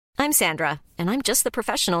I'm Sandra, and I'm just the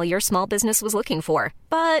professional your small business was looking for.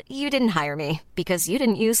 But you didn't hire me because you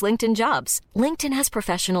didn't use LinkedIn Jobs. LinkedIn has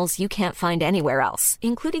professionals you can't find anywhere else,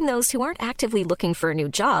 including those who aren't actively looking for a new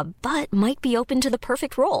job, but might be open to the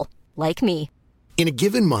perfect role, like me. In a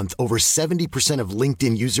given month, over 70% of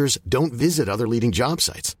LinkedIn users don't visit other leading job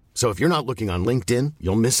sites. So if you're not looking on LinkedIn,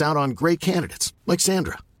 you'll miss out on great candidates like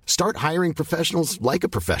Sandra. Start hiring professionals like a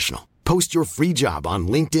professional. Post your free job on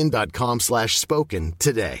linkedin.com/spoken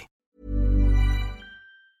today.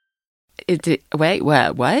 Wait,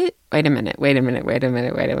 what? Wait a minute. What?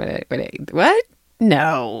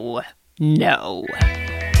 No.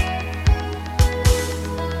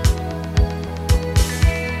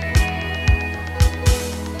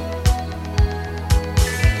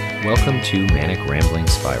 Welcome to Manic Rambling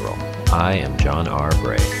Spiral. I am John R.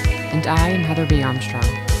 Bray. And I am Heather B. Armstrong.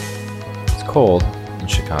 It's cold in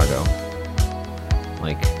Chicago.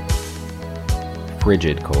 Like,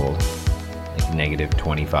 frigid cold. Like negative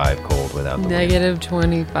 25 cold without the Negative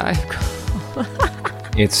 25 cold.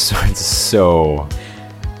 It's so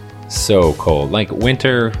cold. Like,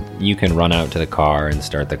 winter, you can run out to the car and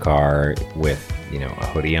start the car with, a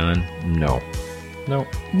hoodie on. No.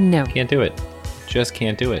 Can't do it. Just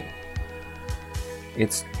can't do it.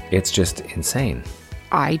 It's just insane.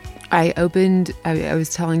 I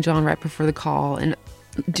was telling John right before the call, and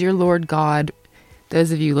dear Lord God,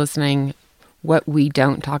 those of you listening, what we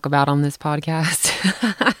don't talk about on this podcast.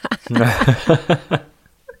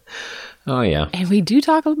 Oh, yeah. And we do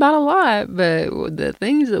talk about a lot, but the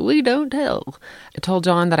things that we don't tell. I told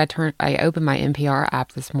John that I opened my NPR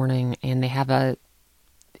app this morning, and they have a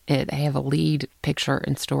lead picture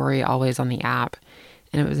and story always on the app.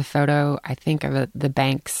 And it was a photo, I think, of the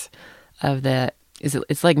banks of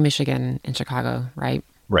it's like Michigan and Chicago, right?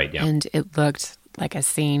 Right, yeah. And it looked like a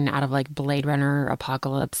scene out of like Blade Runner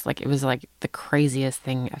Apocalypse. Like, it was like the craziest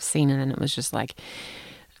thing I've seen. And then it was just like,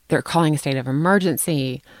 they're calling a state of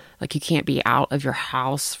emergency. Like, you can't be out of your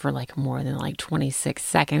house for like more than like 26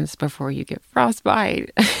 seconds before you get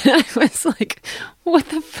frostbite. And I was like, what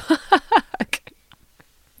the fuck?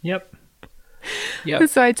 Yep.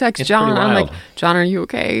 So I text John. I'm like, John, are you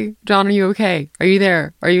okay? John, are you okay? Are you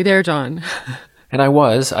there? Are you there, John? And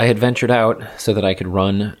I had ventured out so that I could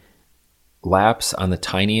run laps on the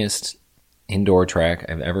tiniest indoor track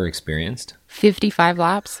I've ever experienced. 55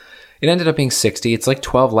 laps? It ended up being 60. It's like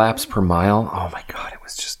 12 laps per mile. Oh my God. It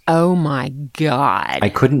was just... Oh my God. I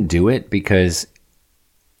couldn't do it because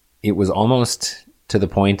it was almost to the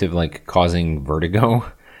point of like causing vertigo.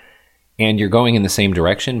 And you're going in the same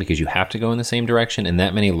direction because you have to go in the same direction. And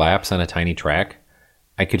that many laps on a tiny track,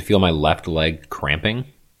 I could feel my left leg cramping.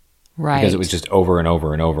 Right. Because it was just over and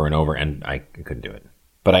over and over and over, and I couldn't do it.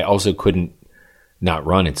 But I also couldn't not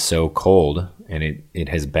run. It's so cold, and it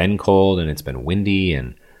has been cold, and it's been windy,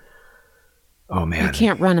 and oh man. You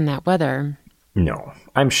can't run in that weather. No.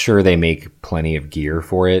 I'm sure they make plenty of gear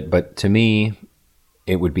for it, but to me,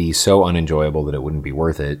 it would be so unenjoyable that it wouldn't be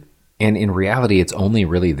worth it. And in reality, it's only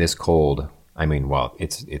really this cold. I mean, well,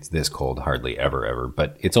 it's this cold hardly ever,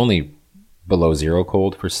 but it's only below zero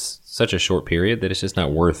cold for such a short period that it's just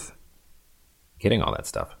not worth getting all that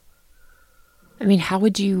stuff. I mean, how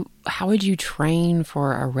would you train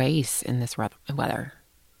for a race in this weather?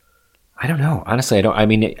 I don't know. Honestly, I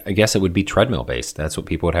guess it would be treadmill based. That's what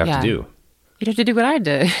people would have to do. You'd have to do what I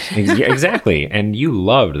did. Yeah, exactly. And you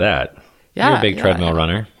loved that. Yeah, you're a big treadmill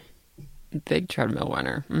runner. Big treadmill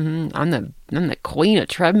runner. Mm-hmm. I'm the queen of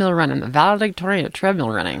treadmill running, the valedictorian of treadmill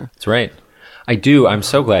running. That's right. I do. I'm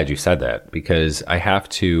so glad you said that because I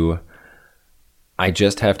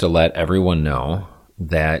just have to let everyone know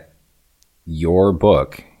that your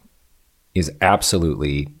book is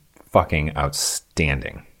absolutely fucking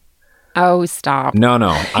outstanding. Oh, stop. No.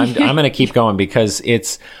 I'm going to keep going because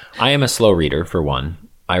I am a slow reader for one.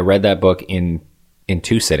 I read that book in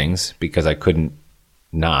 2 sittings because I couldn't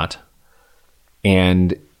not.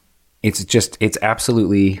 And it's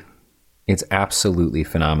absolutely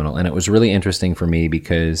phenomenal. And it was really interesting for me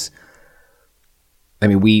because, I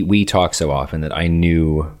mean, we talk so often that I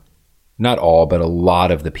knew not all, but a lot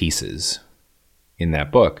of the pieces in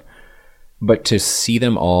that book. But to see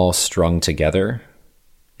them all strung together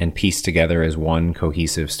and pieced together as one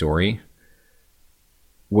cohesive story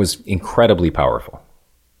was incredibly powerful.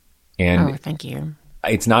 And thank you.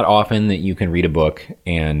 It's not often that you can read a book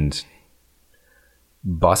and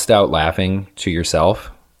bust out laughing to yourself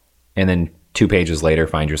and then 2 pages later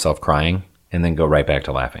find yourself crying and then go right back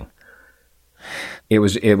to laughing. It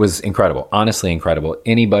was incredible. Honestly incredible.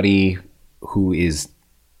 Anybody who is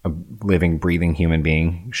a living, breathing human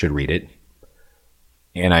being should read it.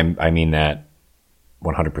 And I mean that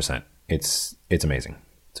 100%. It's amazing.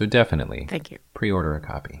 So definitely, Thank you. pre-order a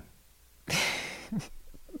copy.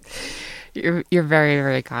 You're very,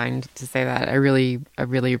 very kind to say that. I really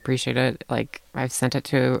appreciate it. Like, I've sent it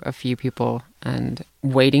to a few people, and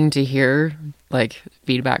waiting to hear like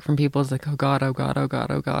feedback from people is like, oh God.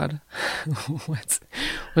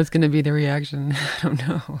 what's going to be the reaction? I don't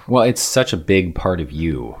know. Well, it's such a big part of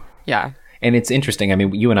you. Yeah. And it's interesting. I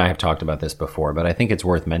mean, you and I have talked about this before, but I think it's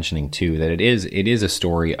worth mentioning too that it is a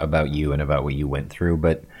story about you and about what you went through,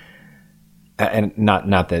 but and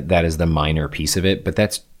not that is the minor piece of it, but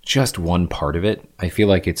that's just one part of it. I feel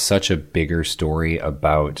like it's such a bigger story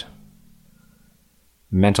about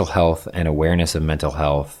mental health and awareness of mental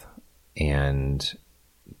health, and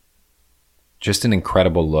just an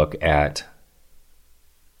incredible look at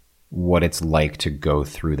what it's like to go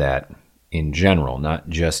through that in general, not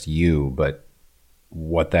just you, but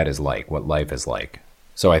what that is like, what life is like.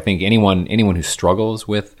 So I think anyone who struggles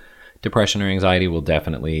with depression or anxiety will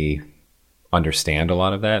definitely understand a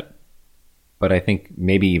lot of that. But I think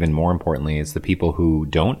maybe even more importantly, it's the people who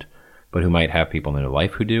don't, but who might have people in their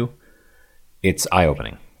life who do. It's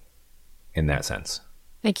eye-opening in that sense.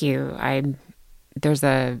 Thank you.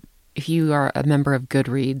 If you are a member of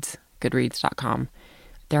Goodreads, goodreads.com,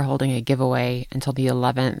 they're holding a giveaway until the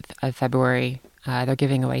 11th of February. They're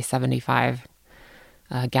giving away 75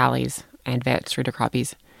 galleys and advanced reader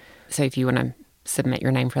copies. So if you want to submit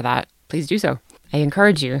your name for that, please do so. I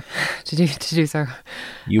encourage you to do so.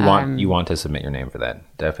 You want to submit your name for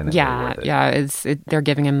that? Definitely. Yeah, worth it. yeah. They're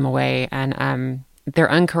giving them away, and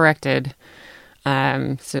they're uncorrected.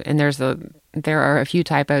 There are a few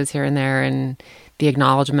typos here and there, and the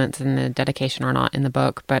acknowledgments and the dedication are not in the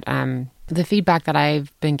book. But the feedback that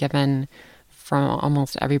I've been given from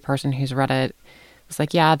almost every person who's read it was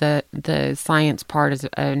like, yeah, the science part is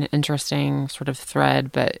an interesting sort of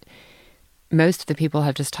thread, but most of the people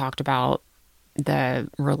have just talked about the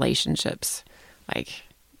relationships, like,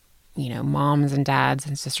 you know, moms and dads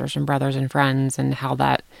and sisters and brothers and friends, and how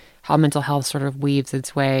mental health sort of weaves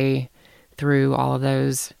its way through all of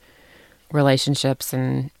those relationships,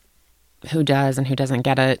 and who does and who doesn't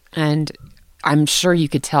get it. And I'm sure you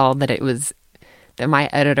could tell that that my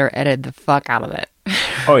editor edited the fuck out of it.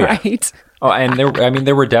 Oh yeah. Right? Oh, and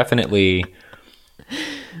there were definitely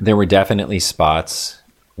spots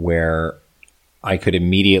where I could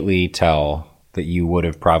immediately tell that you would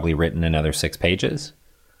have probably written another 6 pages,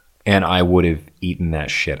 and I would have eaten that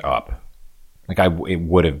shit up. Like, it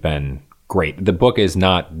would have been great. The book is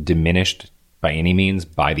not diminished by any means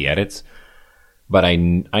by the edits, but I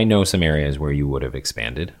know some areas where you would have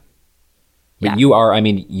expanded. But yeah.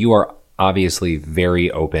 you are obviously very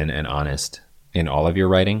open and honest in all of your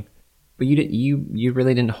writing, but you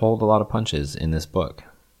really didn't hold a lot of punches in this book.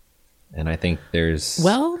 And I think there's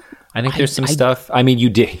some stuff. I mean,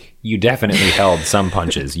 you definitely held some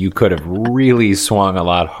punches. You could have really swung a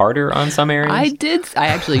lot harder on some areas. I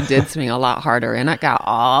actually did swing a lot harder, and it got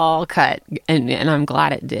all cut, and I'm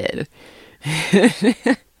glad it did.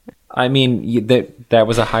 I mean, that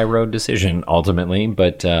was a high road decision ultimately,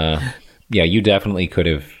 but yeah, you definitely could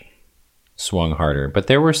have swung harder. But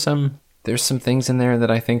there's some things in there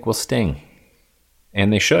that I think will sting,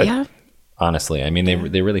 and they should. Yeah. Honestly, I mean,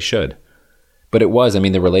 they really should. But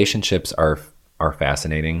the relationships are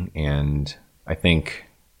fascinating, and I think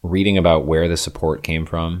reading about where the support came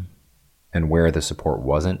from and where the support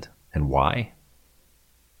wasn't and why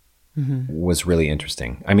was really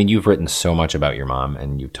interesting. I mean, you've written so much about your mom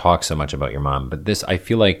and you talk so much about your mom, but I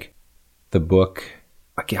feel like the book,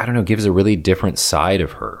 I don't know, gives a really different side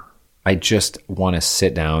of her. I just want to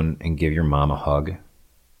sit down and give your mom a hug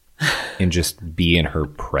and just be in her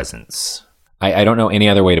presence. I don't know any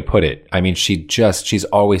other way to put it. I mean, she's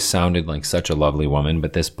always sounded like such a lovely woman,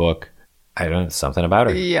 but this book, I don't know, something about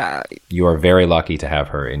her. Yeah. You are very lucky to have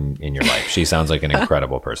her in your life. She sounds like an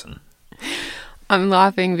incredible person. I'm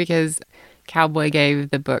laughing because Cowboy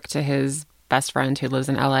gave the book to his best friend who lives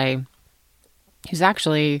in LA, who's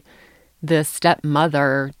actually the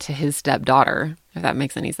stepmother to his stepdaughter, if that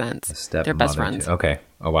makes any sense. They're best friends. Okay.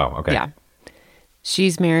 Oh, wow. Okay. Yeah.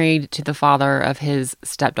 She's married to the father of his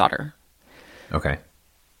stepdaughter. Okay.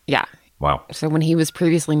 Yeah. Wow. So when he was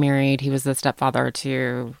previously married, he was the stepfather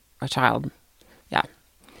to a child. Yeah.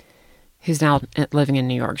 Who's now living in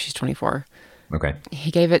New York. She's 24. Okay.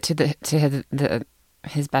 He gave it to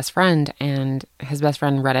his best friend, and his best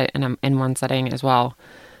friend read it in one setting as well.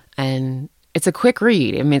 And it's a quick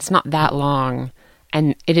read. I mean, it's not that long,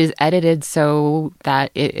 and it is edited so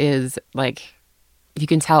that it is like, you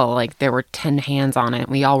can tell like there were 10 hands on it.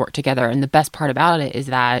 We all worked together. And the best part about it is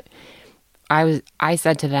that I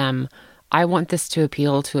said to them, I want this to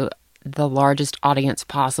appeal to the largest audience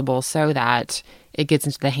possible so that it gets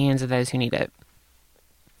into the hands of those who need it.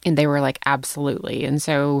 And they were like, absolutely. And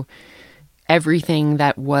so everything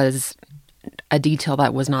that was a detail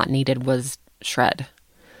that was not needed was shred.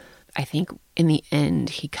 I think in the end,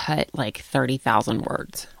 he cut like 30,000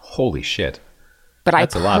 words. Holy shit. But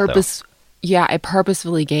That's a lot, though. I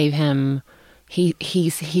purposefully gave him, he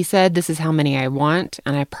said, this is how many I want.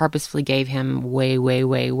 And I purposefully gave him way, way,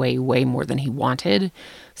 way, way, way more than he wanted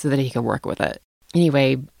so that he could work with it.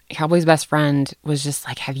 Anyway, Cowboy's best friend was just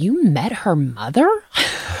like, have you met her mother?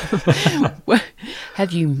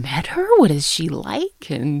 Have you met her? What is she like?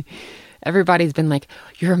 And everybody's been like,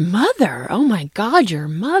 your mother? Oh my God, your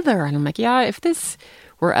mother. And I'm like, yeah, if this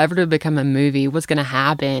were ever to become a movie, what's going to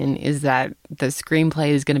happen is that the screenplay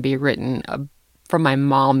is going to be written from my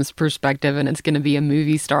mom's perspective, and it's going to be a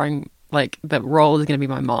movie starring, like, the role is going to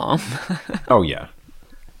be my mom. Oh yeah.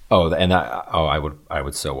 Oh, and I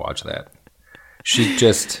would so watch that. She's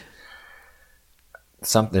just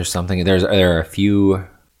there are a few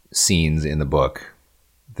scenes in the book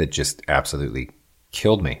that just absolutely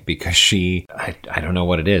killed me because I don't know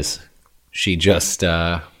what it is. She just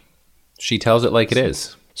she tells it like it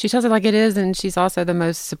is. She tells it like it is, and she's also the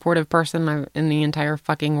most supportive person in the entire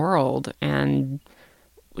fucking world, and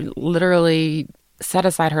literally set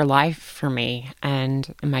aside her life for me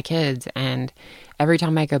and my kids. And every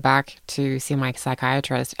time I go back to see my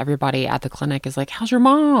psychiatrist, everybody at the clinic is like, how's your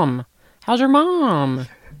mom? How's your mom?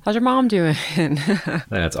 How's your mom doing?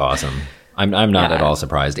 That's awesome. I'm not at all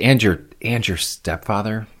surprised. And your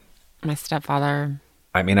stepfather? My stepfather.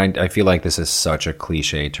 I mean, I feel like this is such a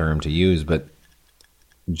cliche term to use, but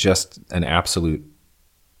just an absolute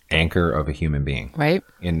anchor of a human being. Right.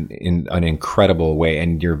 In an incredible way.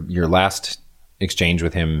 And your last exchange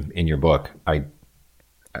with him in your book, I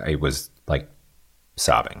was like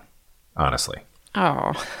sobbing, honestly.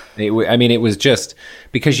 Oh. It was just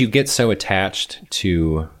because you get so attached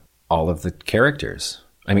to all of the characters.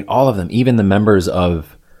 I mean, all of them, even the members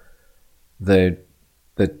of the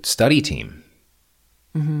study team.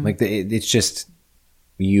 Mm-hmm. Like it's just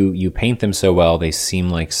you paint them so well. They seem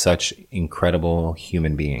like such incredible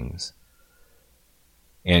human beings.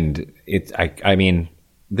 And I mean,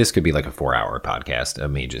 this could be like a 4-hour podcast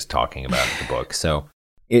of me just talking about the book. So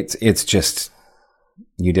it's just,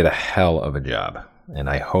 you did a hell of a job. And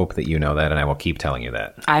I hope that you know that, and I will keep telling you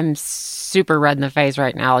that. I'm super red in the face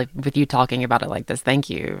right now with you talking about it like this. Thank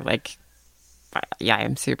you. Like, yeah,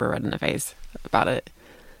 I'm super red in the face about it.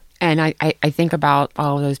 And I think about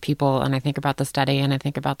all of those people, and I think about the study, and I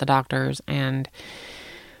think about the doctors, and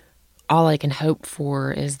all I can hope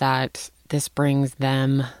for is that this brings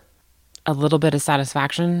them a little bit of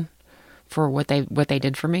satisfaction for what they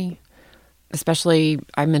did for me. Especially,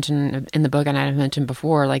 I mentioned in the book, and I mentioned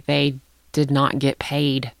before, like, they did not get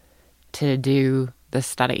paid to do the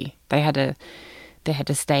study. They had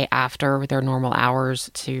to stay after with their normal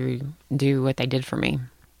hours to do what they did for me.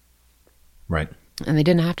 Right. And they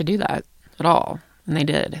didn't have to do that at all. And they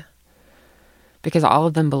did. Because all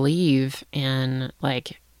of them believe in,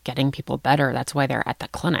 like, getting people better. That's why they're at the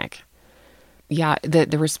clinic. Yeah,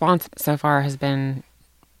 the response so far has been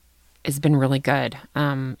really good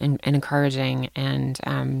and encouraging.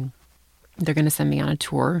 And they're going to send me on a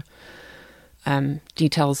tour.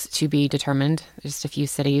 Details to be determined. Just a few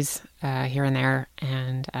cities here and there.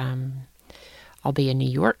 And I'll be in New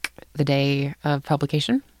York the day of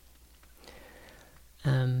publication.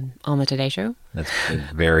 On the Today Show. That's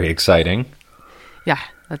very exciting. Yeah,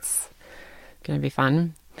 that's going to be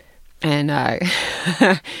fun. And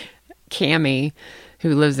Cammie,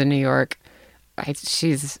 who lives in New York,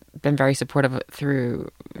 she's been very supportive for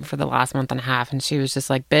the last month and a half. And she was just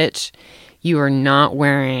like, bitch, you are not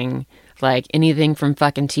wearing like anything from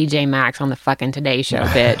fucking TJ Maxx on the fucking Today Show,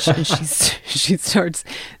 bitch. And she starts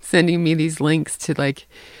sending me these links to like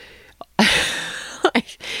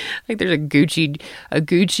there's a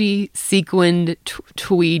Gucci sequined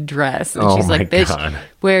tweed dress, and she's like, bitch, God,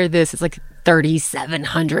 wear this. It's like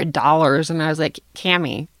 $3,700. And I was like,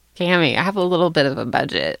 Cammie, I have a little bit of a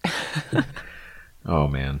budget. Oh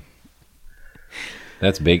man,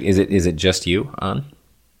 that's big. Is it just you on?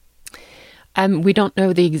 We don't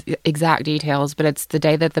know the exact details, but it's the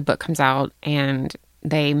day that the book comes out, and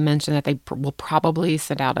they mentioned that they will probably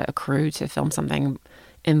send out a crew to film something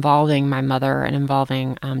involving my mother and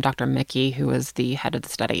involving Dr. Mickey, who was the head of the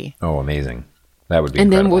study. Oh, amazing. That would be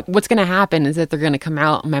incredible. And then what's going to happen is that they're going to come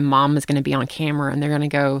out, and my mom is going to be on camera, and they're going to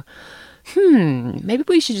go, maybe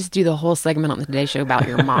we should just do the whole segment on the Today Show about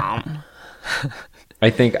your mom.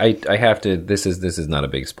 I think I have to, this is not a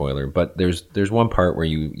big spoiler, but there's one part where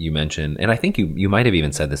you mention, and I think you might have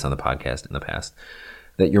even said this on the podcast in the past,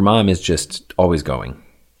 that your mom is just always going.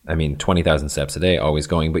 I mean, 20,000 steps a day, always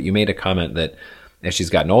going. But you made a comment that as she's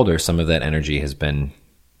gotten older, some of that energy has been,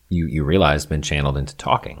 you realized, been channeled into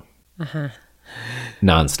talking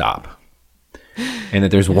nonstop. And that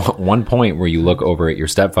there's one point where you look over at your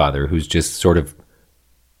stepfather who's just sort of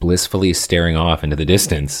blissfully staring off into the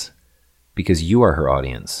distance because you are her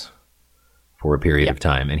audience for a period of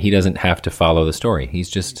time. And he doesn't have to follow the story. He's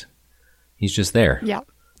just there. Yeah.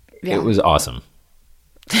 It was awesome.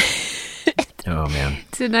 Oh, man.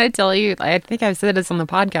 Didn't I tell you? I think I've said this on the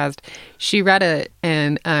podcast. She read it,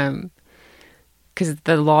 and because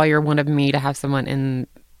the lawyer wanted me to have someone in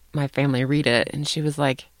my family read it, and she was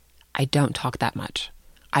like, I don't talk that much.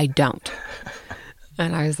 I don't.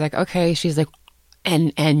 And I was like, okay. She's like,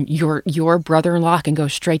 and your brother-in-law can go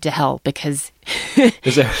straight to hell because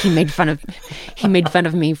he made fun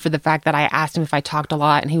of me for the fact that I asked him if I talked a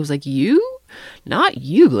lot, and he was like, you? Not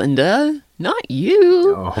you, Linda. Not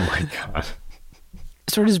you. Oh, my God.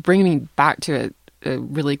 Sort of bringing me back to a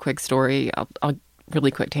really quick story, a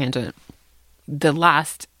really quick tangent.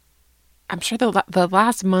 I'm sure the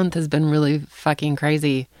last month has been really fucking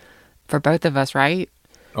crazy for both of us, right?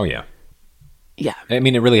 Oh, yeah. Yeah. I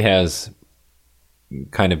mean, it really has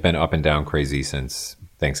kind of been up and down crazy since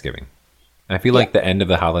Thanksgiving. I feel like the end of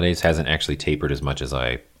the holidays hasn't actually tapered as much as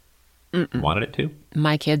I wanted it to.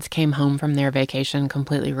 My kids came home from their vacation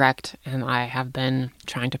completely wrecked, and I have been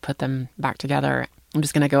trying to put them back together. I'm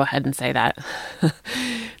just going to go ahead and say that.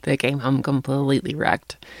 They came home completely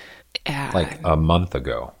wrecked. Like a month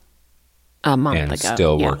ago. And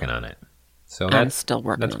still working on it. So that's still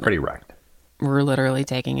working that's on pretty it. wrecked. We're literally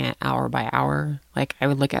taking it hour by hour. Like, I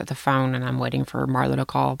would look at the phone and I'm waiting for Marla to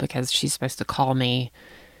call because she's supposed to call me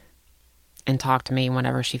and talk to me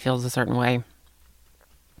whenever she feels a certain way.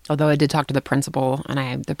 Although I did talk to the principal,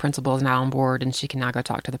 and the principal is now on board, and she can now go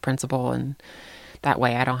talk to the principal, and that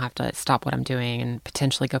way I don't have to stop what I'm doing and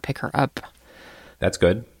potentially go pick her up. That's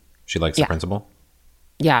good. She likes the principal?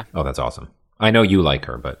 Yeah. Oh, that's awesome. I know you like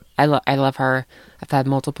her, but... I love her. I've had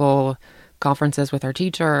multiple conferences with her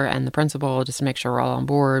teacher and the principal just to make sure we're all on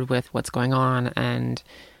board with what's going on. And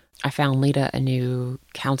I found Lita a new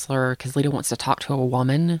counselor because Lita wants to talk to a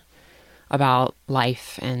woman about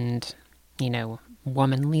life and,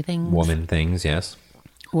 womanly things. Woman things, yes.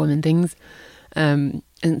 Woman things. And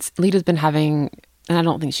Lita's been having, and I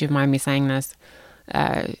don't think she'd mind me saying this,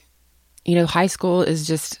 high school is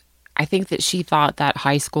just, I think that she thought that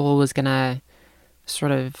high school was going to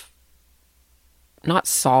sort of not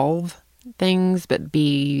solve things, but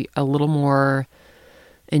be a little more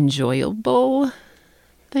enjoyable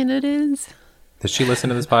than it is. Does she listen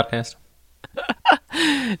to this podcast?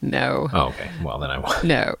 No. Oh, okay. Well, then I won't.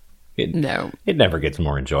 No. No. It never gets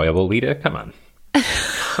more enjoyable, Lita. Come on.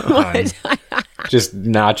 Come on. Just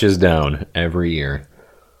notches down every year.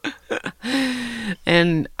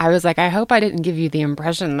 And I was like, I hope I didn't give you the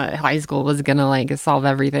impression that high school was going to solve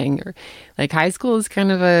everything. Or high school is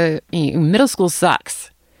kind of middle school sucks.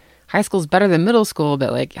 High school is better than middle school,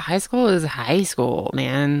 but high school is high school,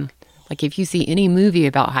 man. If you see any movie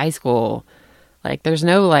about high school, there's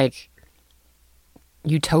no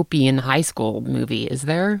utopian high school movie, is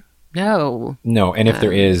there? No. No, and if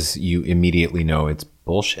there is, you immediately know it's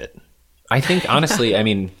bullshit. I think, honestly,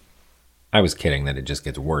 I was kidding that it just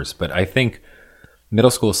gets worse, but I think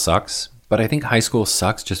middle school sucks, but I think high school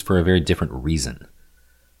sucks just for a very different reason.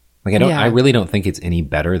 I really don't think it's any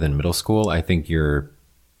better than middle school. I think your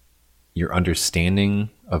understanding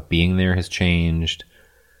of being there has changed,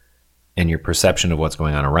 and your perception of what's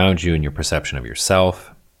going on around you and your perception of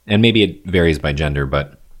yourself. And maybe it varies by gender,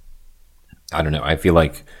 but I don't know. I feel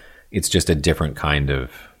like it's just a different kind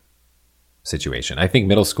of situation. I think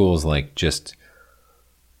middle school is just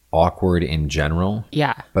awkward in general.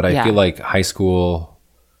 Yeah. But I feel like high school,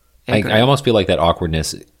 I almost feel like that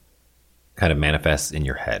awkwardness kind of manifests in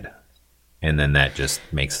your head. And then that just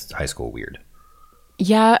makes high school weird.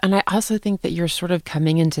 Yeah. And I also think that you're sort of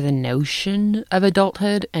coming into the notion of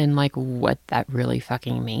adulthood and what that really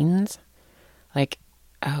fucking means.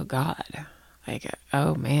 Oh God.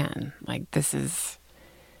 Oh man. This is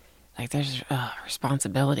there's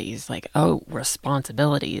responsibilities.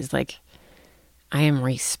 Responsibilities. I am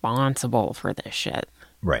responsible for this shit.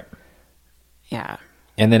 Right. Yeah.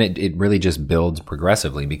 And then it really just builds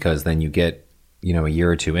progressively because then you get, a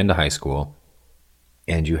year or two into high school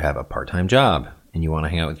and you have a part-time job and you want to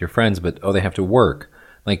hang out with your friends, but, they have to work.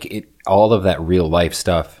 All of that real life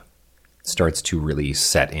stuff starts to really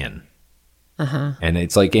set in. Uh-huh. And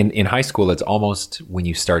it's in high school, it's almost when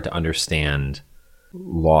you start to understand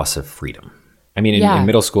loss of freedom. In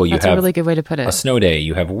middle school, you have a really good way to put it. A snow day,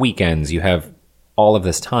 you have weekends, you have all of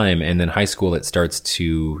this time, and then high school, it starts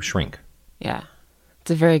to shrink. Yeah.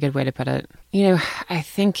 It's a very good way to put it. You know, I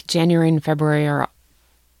think January and February are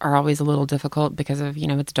always a little difficult because of, you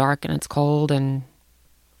know, it's dark and it's cold,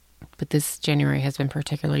 but this January has been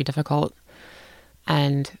particularly difficult.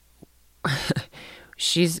 And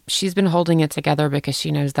she's been holding it together because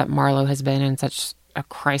she knows that Marlo has been in such a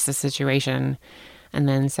crisis situation. And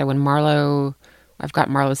then so when I've got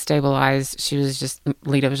Marlo stabilized,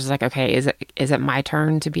 Lita was just like, okay, is it my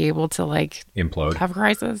turn to be able to like implode, have a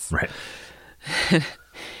crisis? Right.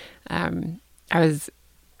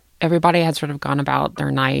 Everybody had sort of gone about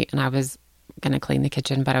their night, and I was going to clean the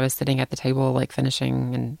kitchen, but I was sitting at the table, like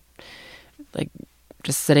finishing and like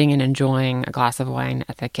just sitting and enjoying a glass of wine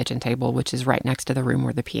at the kitchen table, which is right next to the room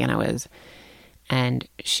where the piano is. And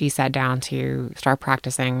she sat down to start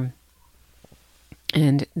practicing,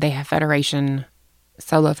 and they have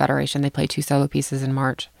solo federation. They play 2 solo pieces in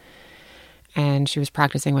March. And she was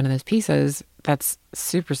practicing one of those pieces that's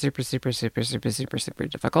super, super, super, super, super, super, super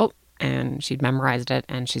difficult. And she'd memorized it,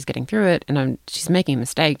 and she's getting through it. And she's making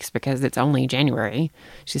mistakes because it's only January.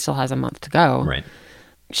 She still has a month to go. Right.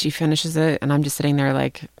 She finishes it, and I'm just sitting there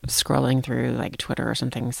like scrolling through like Twitter or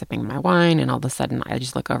something, sipping my wine. And all of a sudden I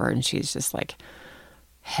just look over, and she's just like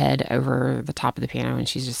head over the top of the piano, and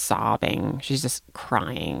she's just sobbing. She's just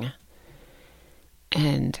crying.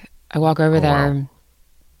 And I walk over there. Wow.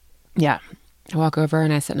 Yeah. I walk over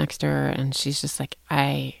and I sit next to her, and she's just like,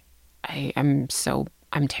 I'm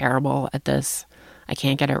terrible at this. I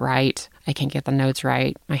can't get it right. I can't get the notes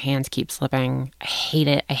right. My hands keep slipping. I hate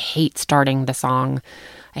it. I hate starting the song.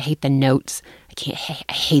 I hate the notes.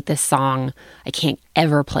 I hate this song. I can't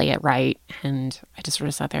ever play it right. And I just sort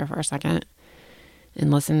of sat there for a second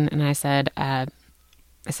and listened. And I said,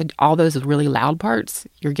 all those really loud parts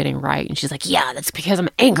you're getting right. And she's like, yeah, that's because I'm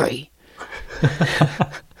angry.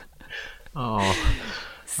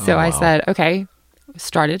 So I said, okay,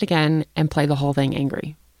 start it again and play the whole thing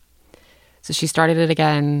angry. So she started it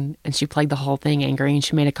again, and she played the whole thing angry, and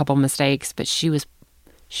she made a couple mistakes, but she was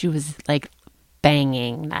like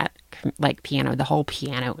banging that like piano. The whole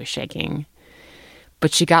piano was shaking,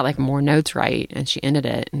 but she got like more notes right, and she ended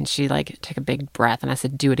it, and she like took a big breath, and I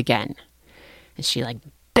said, do it again. And she like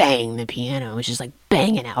banged the piano, which is like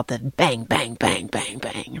banging out the bang, bang, bang, bang,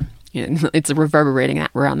 bang. You know, it's reverberating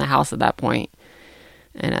around the house at that point.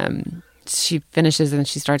 And she finishes and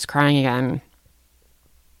she starts crying again.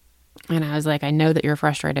 And I was like, I know that you're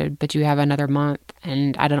frustrated, but you have another month.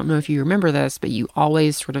 And I don't know if you remember this, but you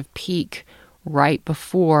always sort of peak right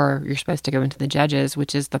before you're supposed to go into the judges,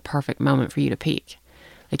 which is the perfect moment for you to peak.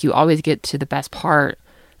 Like you always get to the best part.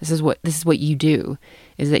 This is what you do,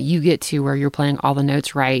 is that you get to where you're playing all the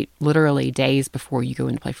notes right, literally days before you go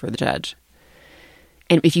in to play for the judge.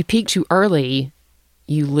 And if you peak too early,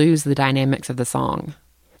 you lose the dynamics of the song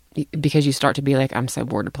because you start to be like, I'm so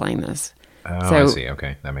bored of playing this. Oh, so, I see.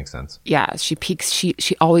 Okay, that makes sense. Yeah, she peaks. She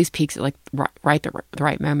always peaks at like the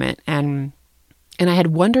right moment. And I had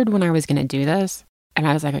wondered when I was going to do this, and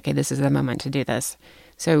I was like, okay, this is the moment to do this.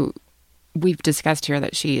 So we've discussed here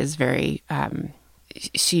that she is very,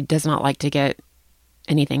 she does not like to get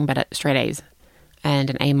anything but straight A's, and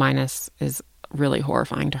an A- is really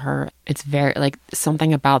horrifying to her. It's very like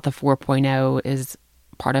something about the 4.0 is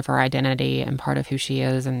part of her identity and part of who she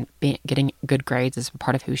is, and getting good grades is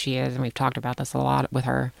part of who she is. And we've talked about this a lot with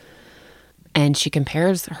her. And she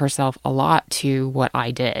compares herself a lot to what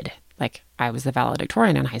I did. Like I was the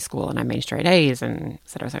valedictorian in high school, and I made straight A's, and et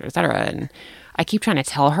cetera, et cetera, et cetera. And I keep trying to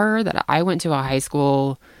tell her that I went to a high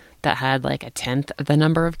school that had like a 10th of the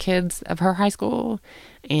number of kids of her high school.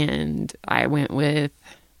 And I went with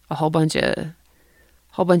a whole bunch of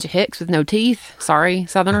hicks with no teeth. Sorry,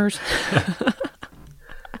 Southerners.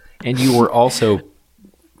 And you were also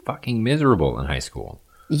fucking miserable in high school.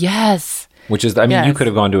 Yes. Which is, I mean, yes. You could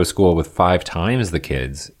have gone to a school with 5 times the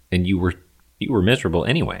kids, and you were miserable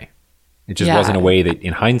anyway. It just wasn't a way that,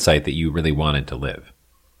 in hindsight, that you really wanted to live.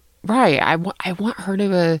 Right. I want her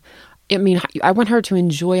to, I want her to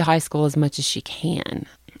enjoy high school as much as she can.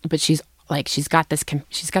 But she's got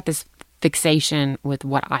this fixation with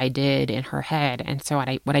what I did in her head. And so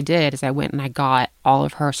what I did is I went and I got all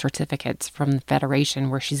of her certificates from the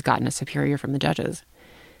Federation where she's gotten a superior from the judges.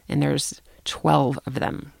 And there's 12 of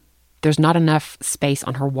them. There's not enough space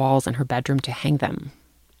on her walls in her bedroom to hang them.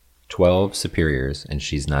 12 superiors, and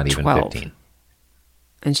she's not even 15.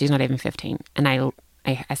 And she's not even 15. And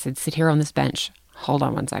I said, sit here on this bench. Hold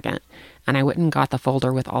on one second. And I went and got the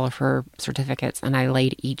folder with all of her certificates, and I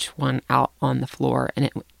laid each one out on the floor, and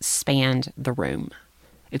it spanned the room.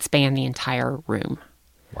 It spanned the entire room.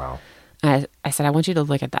 Wow. And I said, I want you to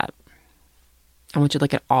look at that. I want you to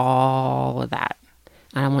look at all of that.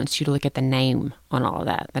 And I want you to look at the name on all of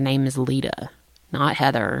that. The name is Lita, not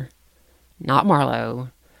Heather, not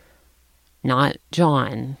Marlo, not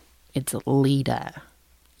John. It's Lita.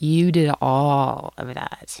 You did all of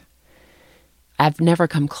that. I've never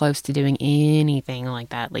come close to doing anything like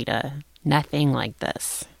that, Lita. Nothing like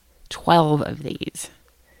this. 12 of these.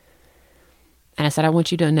 And I said, I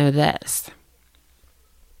want you to know this.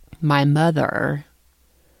 My mother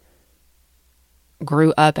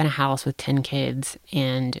grew up in a house with 10 kids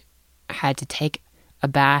and had to take a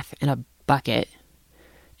bath in a bucket.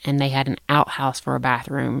 And they had an outhouse for a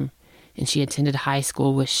bathroom. And she attended high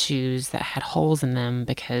school with shoes that had holes in them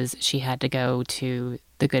because she had to go to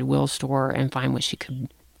the Goodwill store and find what she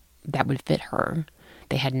could that would fit her.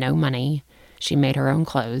 They had no money. She made her own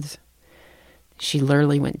clothes. She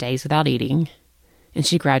literally went days without eating. And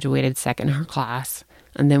she graduated second in her class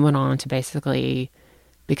and then went on to basically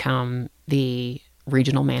become the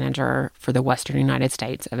regional manager for the Western United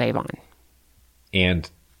States of Avon. And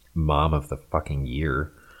mom of the fucking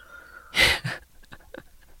year.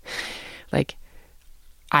 Like,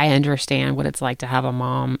 I understand what it's like to have a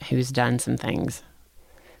mom who's done some things.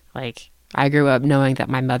 Like, I grew up knowing that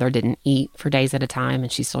my mother didn't eat for days at a time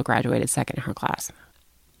and she still graduated second in her class.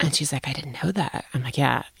 And she's like, I didn't know that. I'm like,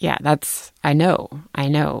 yeah, I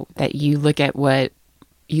know that you look at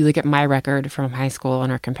my record from high school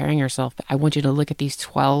and are comparing yourself. But I want you to look at these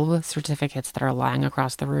 12 certificates that are lying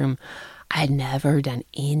across the room. I had never done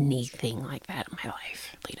anything like that in my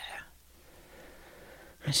life, Lita.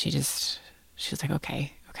 And she was like,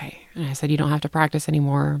 okay. And I said, you don't have to practice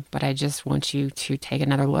anymore, but I just want you to take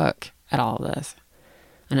another look at all of this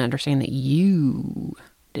and understand that you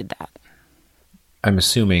did that. I'm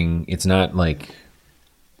assuming it's not like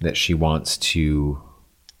that she wants to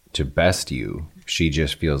best you. She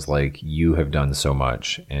just feels like you have done so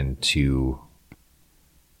much, and to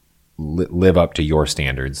live up to your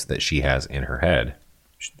standards that she has in her head,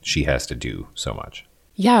 she has to do so much.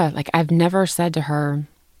 Yeah, like I've never said to her,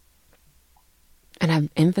 and I've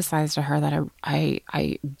emphasized to her that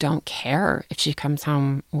I don't care if she comes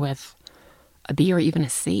home with a B or even a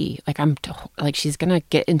C. Like she's gonna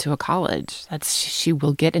get into a college. She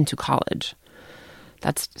will get into college.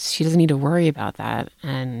 She doesn't need to worry about that.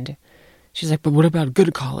 And she's like, but what about a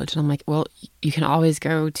good college? And I'm like, well, you can always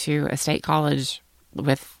go to a state college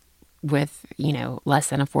with less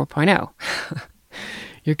than a 4.0.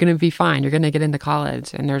 You're gonna be fine. You're gonna get into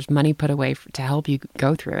college, and there's money put away to help you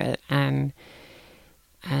go through it. And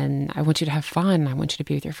I want you to have fun. I want you to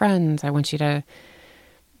be with your friends. I want you to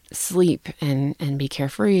sleep and be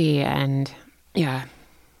carefree. And yeah.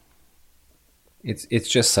 It's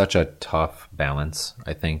just such a tough balance,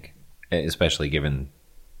 I think, especially given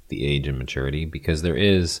the age and maturity, because there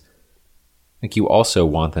is, like, you also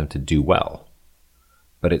want them to do well,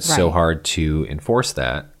 but it's so hard to enforce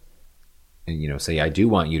that and, say, I do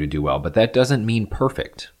want you to do well, but that doesn't mean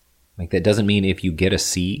perfect. Like, that doesn't mean if you get a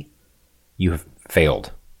C, you have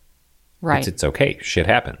failed. Right. It's okay. Shit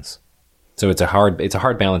happens. So it's a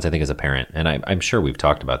hard balance, I think, as a parent. And I'm sure we've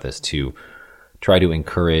talked about this, to try to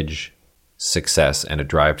encourage success and a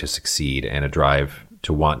drive to succeed and a drive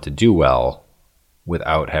to want to do well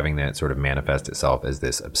without having that sort of manifest itself as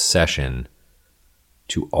this obsession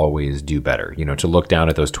to always do better. To look down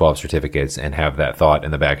at those 12 certificates and have that thought in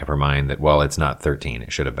the back of her mind that, well, it's not 13.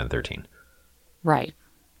 It should have been 13. Right.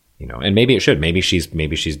 And maybe it should. Maybe she's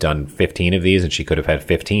done 15 of these and she could have had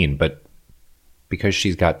 15, but because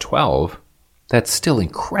she's got 12, that's still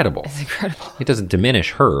incredible. It's incredible. It doesn't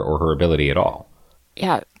diminish her or her ability at all.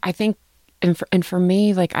 Yeah, I think, and for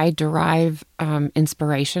me, like, I derive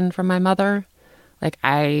inspiration from my mother. Like,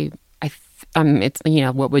 it's,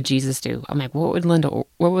 what would Jesus do? I'm like, what would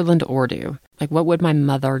Linda Orr do? Like, what would my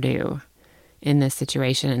mother do in this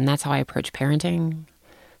situation? And that's how I approach parenting.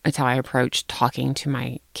 It's how I approach talking to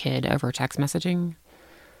my kid over text messaging.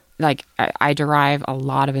 Like, I derive a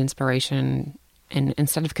lot of inspiration, and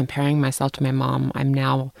instead of comparing myself to my mom, I'm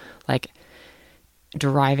now, like,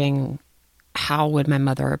 deriving how would my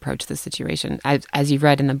mother approach this situation. As you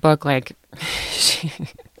read in the book, like,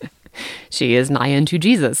 she is nigh unto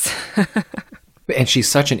Jesus. And she's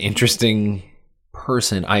such an interesting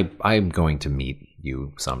person. I'm going to meet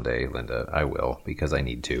you someday, Linda. I will, because I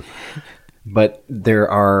need to. But there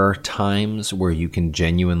are times where you can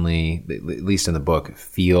genuinely, at least in the book,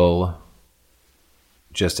 feel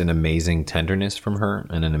just an amazing tenderness from her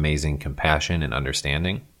and an amazing compassion and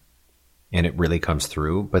understanding. And it really comes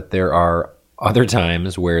through. But there are other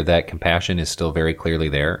times where that compassion is still very clearly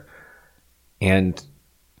there. And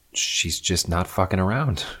she's just not fucking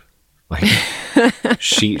around. Like,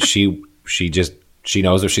 she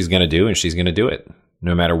knows what she's going to do, and she's going to do it.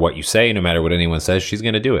 No matter what you say, no matter what anyone says, she's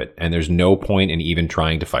going to do it. And there's no point in even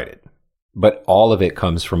trying to fight it. But all of it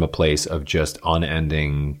comes from a place of just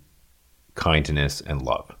unending kindness and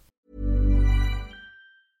love.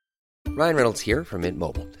 Ryan Reynolds here from Mint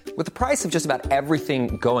Mobile. With the price of just about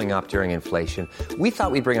everything going up during inflation, we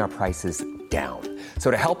thought we'd bring our prices down.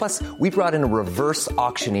 So to help us, we brought in a reverse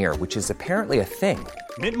auctioneer, which is apparently a thing.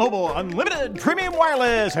 Mint Mobile Unlimited Premium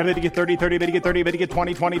Wireless. How to get 30, 30, bit to get 30, bit to get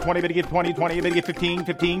 20, 20, 20, bit to get 20, 20, bit to get 15,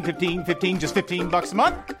 15, 15, 15, just $15 a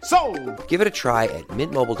month? Sold! Give it a try at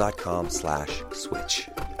mintmobile.com/switch.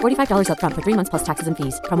 $45 up front for 3 months plus taxes and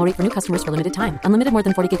fees. Promo rate for new customers for limited time. Unlimited more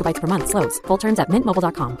than 40 gigabytes per month. Slows full terms at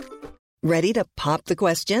mintmobile.com. Ready to pop the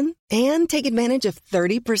question and take advantage of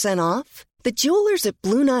 30% off? The jewelers at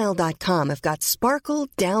BlueNile.com have got sparkle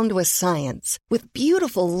down to a science with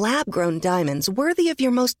beautiful lab-grown diamonds worthy of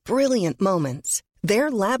your most brilliant moments.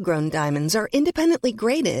 Their lab-grown diamonds are independently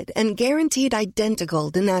graded and guaranteed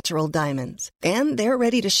identical to natural diamonds. And they're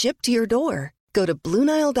ready to ship to your door. Go to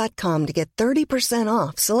BlueNile.com to get 30%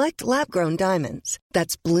 off select lab-grown diamonds.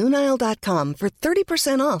 That's BlueNile.com for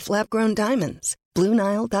 30% off lab-grown diamonds.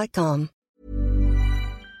 BlueNile.com.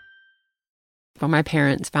 When my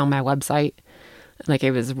parents found my website, like,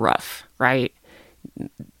 it was rough, right?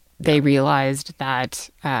 They realized that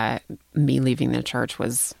me leaving the church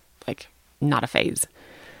was like not a phase.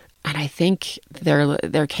 And I think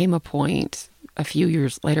there came a point a few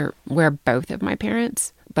years later where both of my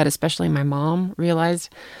parents, but especially my mom, realized,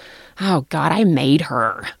 oh God, I made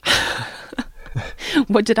her.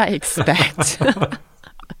 What did I expect?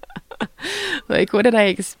 Like, what did I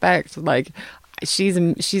expect? Like, she's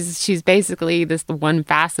basically the one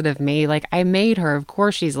facet of me. Like, I made her. Of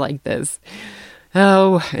course she's like this.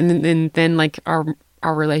 Oh, and then like our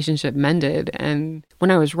relationship mended. And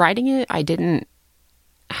when I was writing it, I didn't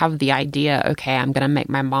have the idea, okay, I'm going to make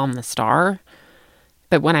my mom the star.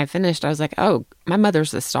 But when I finished, I was like, oh, my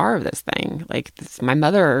mother's the star of this thing. Like, my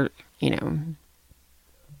mother, you know,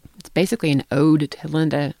 it's basically an ode to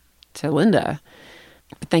Linda.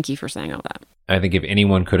 But thank you for saying all that. I think if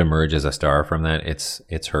anyone could emerge as a star from that, it's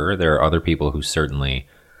her. There are other people who certainly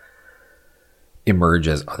emerge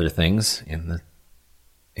as other things in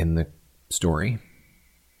the story.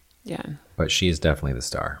 Yeah. But she is definitely the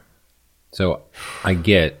star. So I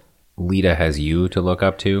get Lita has you to look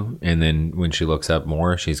up to, and then when she looks up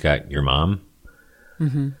more, she's got your mom.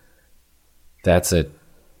 Mm-hmm. That's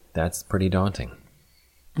pretty daunting.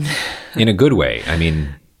 In a good way. I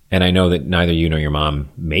mean, and I know that neither you nor your mom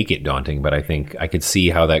make it daunting, but I think I could see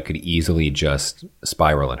how that could easily just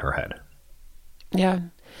spiral in her head. Yeah.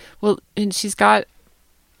 Well, and she's got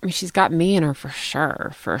me in her for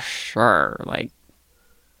sure. Like,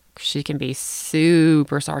 she can be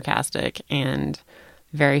super sarcastic and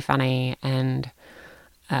very funny, and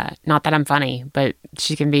not that I'm funny, but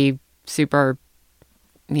she can be super,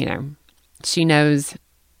 you know, she knows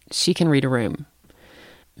she can read a room.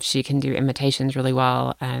 She can do imitations really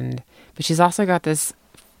well, but she's also got this,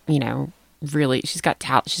 you know, really, she's got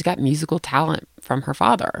musical talent from her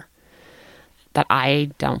father that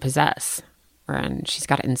I don't possess, and she's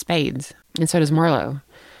got it in spades, and so does Marlo.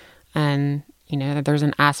 And you know, there's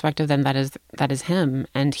an aspect of them that is him,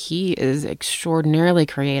 and he is extraordinarily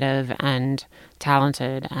creative and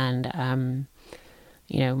talented, and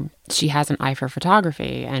you know, she has an eye for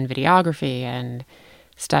photography and videography and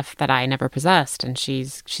stuff that I never possessed, and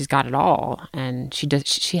she's got it all, and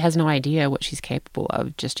she has no idea what she's capable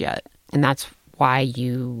of just yet. And that's why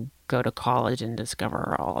you go to college and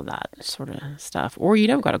discover all of that sort of stuff, or you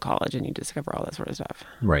don't go to college and you discover all that sort of stuff.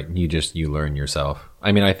 Right. You learn yourself.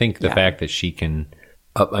 I mean, I think the fact that she can,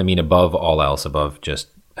 above all else, above just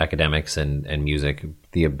academics and music,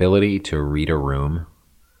 the ability to read a room.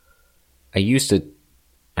 I used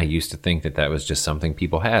to think that was just something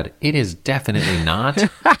people had. It is definitely not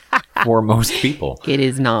for most people. It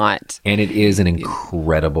is not. And it is an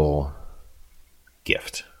incredible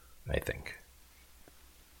gift, I think.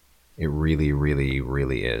 It really, really,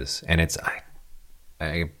 really is. And it's,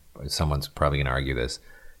 someone's probably going to argue this.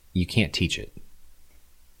 You can't teach it.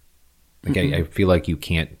 Like, I feel like you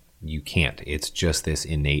can't. It's just this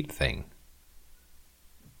innate thing.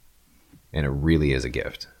 And it really is a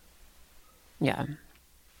gift. Yeah.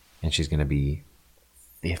 And she's going to be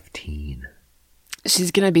 15. She's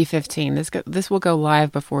going to be 15. This will go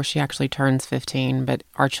live before she actually turns 15, but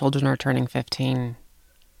our children are turning 15,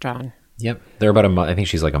 John. Yep. They're about a month. I think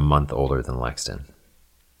she's like a month older than Lexton.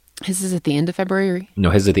 His is at the end of February?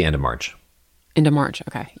 No, his is at the end of March. End of March.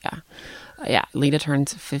 Okay. Yeah. Yeah. Lita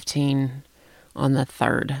turns 15 on the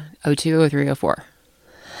 3rd. 020304.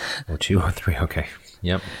 0203. Okay.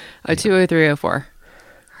 Yep. 020304.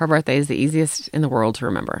 Her birthday is the easiest in the world to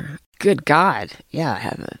remember. Good God. Yeah. I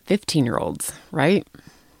have 15-year-olds, right?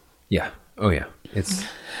 Yeah. Oh yeah, it's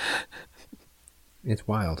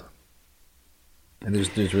wild, and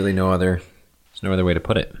there's really no other way to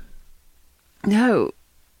put it. No,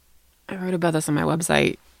 I wrote about this on my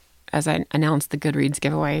website as I announced the Goodreads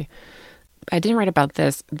giveaway. I didn't write about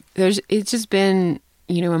this. It's just been,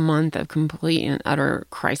 a month of complete and utter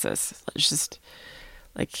crisis. It's just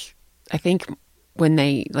like, I think when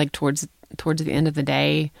they towards the end of the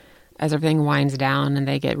day, as everything winds down and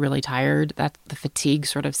they get really tired, that the fatigue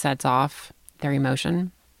sort of sets off their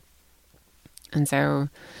emotion. And so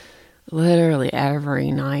literally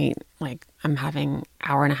every night, I'm having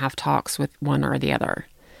 1.5 hour talks with one or the other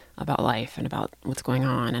about life and about what's going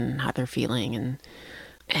on and how they're feeling.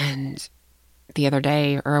 And the other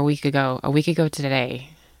day, or a week ago today,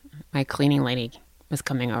 my cleaning lady was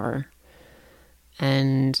coming over,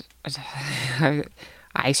 and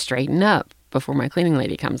I straighten up before my cleaning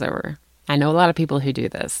lady comes over. I know a lot of people who do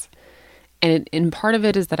this, and part of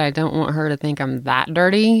it is that I don't want her to think I'm that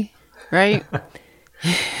dirty, right?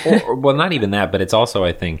 Well, not even that, but it's also,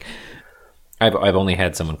 I think, I've only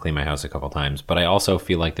had someone clean my house a couple times, but I also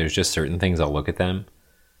feel like there's just certain things I'll look at them.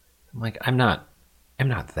 I'm like, I'm not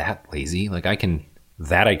that lazy. I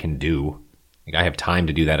can do. I have time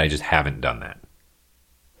to do that. I just haven't done that.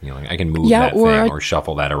 I can move that thing or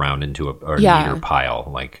shuffle that around into a neater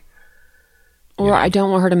pile. I don't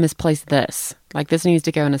want her to misplace this. This needs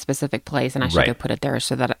to go in a specific place, and I should go put it there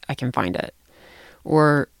so that I can find it.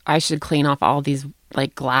 Or I should clean off all these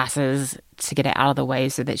glasses to get it out of the way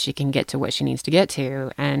so that she can get to what she needs to get to.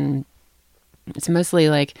 And it's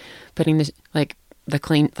mostly putting the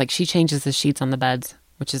clean, she changes the sheets on the beds,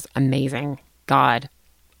 which is amazing. God,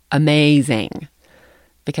 amazing.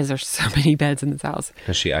 Because there's so many beds in this house.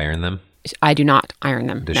 Does she iron them? I do not iron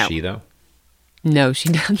them. Does she though? No, she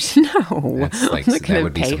doesn't. No. I'm not going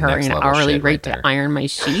to pay her an hourly rate to iron my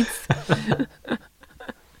sheets.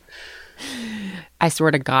 I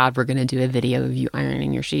swear to God, we're going to do a video of you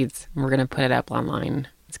ironing your sheets. We're going to put it up online.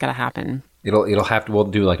 It's got to happen. It'll have to, we'll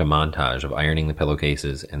do a montage of ironing the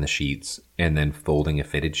pillowcases and the sheets and then folding a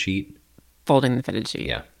fitted sheet. Folding the fitted sheet.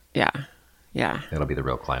 Yeah. Yeah. Yeah. That'll be the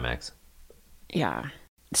real climax. Yeah.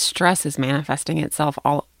 Stress is manifesting itself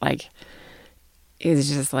all it's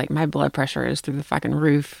just my blood pressure is through the fucking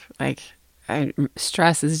roof.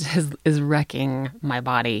 Stress is wrecking my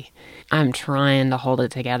body. I'm trying to hold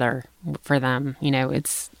it together for them.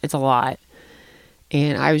 It's a lot.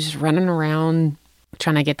 And I was just running around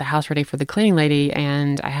trying to get the house ready for the cleaning lady,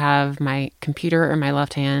 and I have my computer in my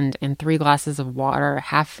left hand and 3 glasses of water,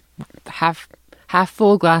 half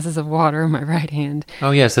full glasses of water in my right hand.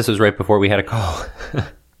 Oh yes, this was right before we had a call.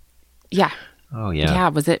 Yeah. Oh yeah. Yeah,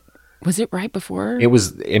 was it right before? It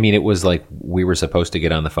was we were supposed to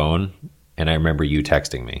get on the phone, and I remember you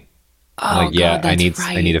texting me. Oh, God, I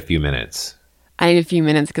need a few minutes. I need a few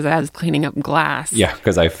minutes because I was cleaning up glass. Yeah,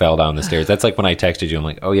 because I fell down the stairs. That's when I texted you. I'm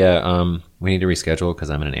like, oh yeah, we need to reschedule because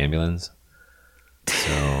I'm in an ambulance.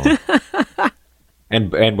 So,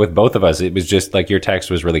 and with both of us, it was just your text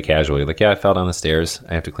was really casual. You're like, yeah, I fell down the stairs.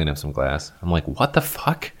 I have to clean up some glass. I'm like, what the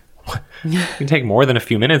fuck? It can take more than a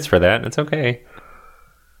few minutes for that. It's okay.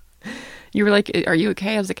 You were like, are you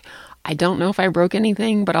okay? I was like, I don't know if I broke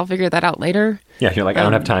anything, but I'll figure that out later. Yeah, you're like, I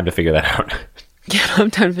don't have time to figure that out. Yeah, I don't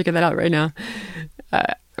have time to figure that out right now.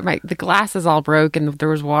 The glass is all broke and there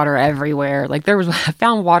was water everywhere. I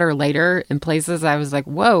found water later in places I was like,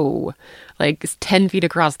 whoa, it's 10 feet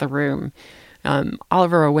across the room. All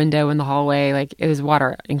over a window in the hallway, it was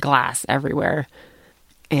water and glass everywhere.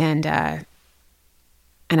 And I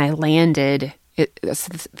landed,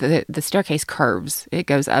 the staircase curves. It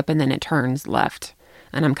goes up and then it turns left.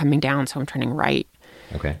 And I'm coming down, so I'm turning right.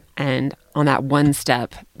 Okay. And on that one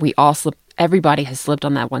step, we all slipped. Everybody has slipped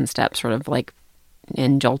on that one step, sort of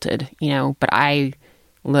and jolted, But I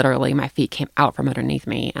literally, my feet came out from underneath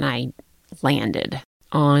me and I landed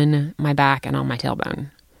on my back and on my tailbone.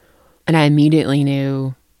 And I immediately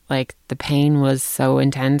knew, the pain was so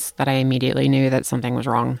intense that I immediately knew that something was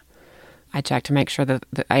wrong. I checked to make sure that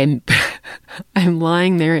I'm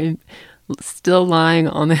lying there and still lying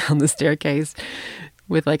on the staircase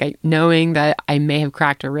with knowing that I may have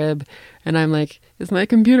cracked a rib, and I'm like, is my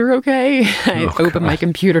computer okay? I open my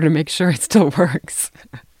computer to make sure it still works.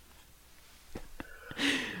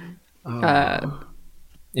 And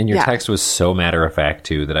your text was so matter of fact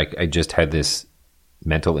too that I just had this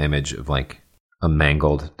mental image of a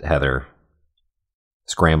mangled Heather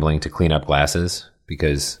scrambling to clean up glasses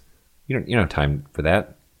because you don't have time for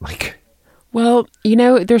that. Well,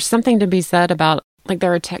 there's something to be said about Like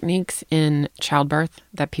there are techniques in childbirth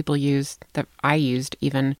that people use, that I used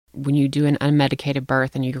even when you do an unmedicated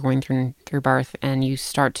birth and you're going through birth, and you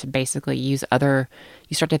start to basically you start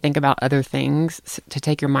to think about other things to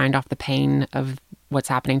take your mind off the pain of what's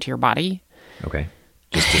happening to your body. Okay.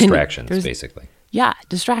 Just distractions, basically. Yeah,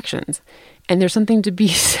 distractions. And there's something to be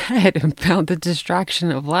said about the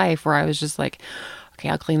distraction of life where I was just like, okay,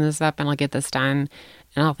 I'll clean this up and I'll get this done.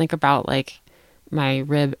 And I'll think about like my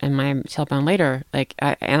rib and my tailbone later.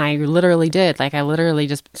 And I literally did. Like I literally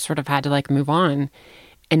just sort of had to like move on.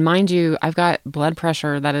 And mind you, I've got blood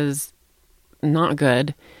pressure that is not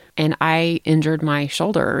good. And I injured my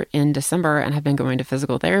shoulder in December and have been going to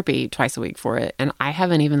physical therapy twice a week for it. And I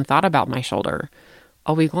haven't even thought about my shoulder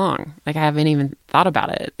all week long. Like I haven't even thought about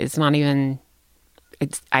it. It's not even,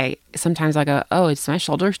 sometimes I go, oh, does my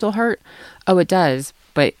shoulder still hurt? Oh, it does.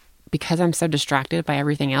 But because I'm so distracted by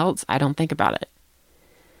everything else, I don't think about it.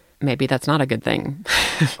 Maybe that's not a good thing.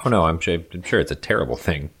 Oh no, I'm sure it's a terrible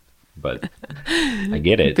thing, but I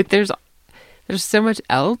get it. But there's so much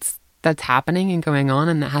else that's happening and going on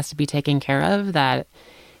and that has to be taken care of that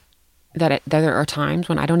there are times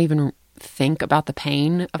when I don't even think about the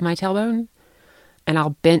pain of my tailbone. And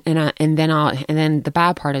I'll bend, and then the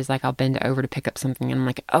bad part is like I'll bend over to pick up something, and I'm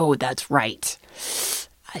like, oh, that's right,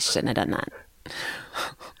 I shouldn't have done that.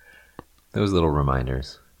 Those little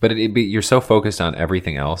reminders, but you're so focused on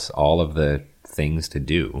everything else, all of the things to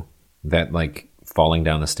do, that like falling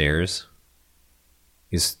down the stairs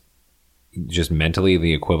is just mentally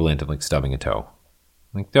the equivalent of like stubbing a toe.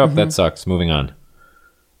 Like, oh, that sucks. Moving on.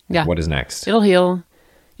 Yeah. What is next? It'll heal.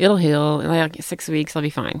 In like 6 weeks, I'll be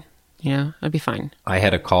fine. You know, I'll be fine. I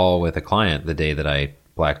had a call with a client the day that I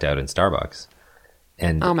blacked out in Starbucks.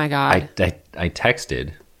 And oh my God. I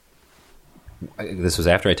texted. This was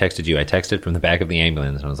after I texted you. I texted from the back of the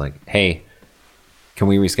ambulance and I was like, hey, can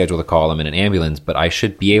we reschedule the call? I'm in an ambulance, but I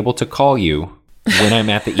should be able to call you when I'm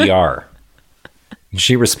at the ER. And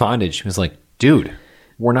she responded. She was like, dude,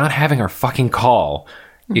 we're not having our fucking call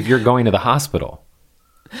if you're going to the hospital.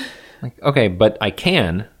 Like, okay, but I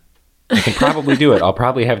can probably do it. I'll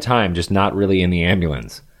probably have time, just not really in the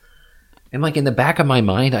ambulance. And like in the back of my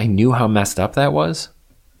mind, I knew how messed up that was.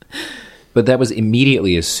 But that was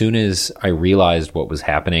immediately as soon as I realized what was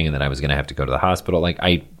happening and that I was going to have to go to the hospital. Like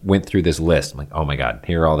I went through this list. I'm like, oh my God,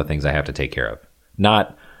 here are all the things I have to take care of.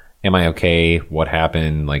 Not, am I okay? What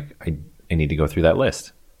happened? Like I need to go through that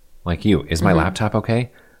list. Like you, is my laptop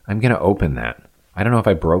okay? I'm going to open that. I don't know if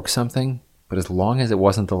I broke something, but as long as it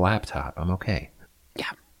wasn't the laptop, I'm okay.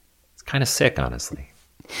 Yeah. It's kind of sick, honestly.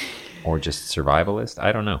 Or just survivalist.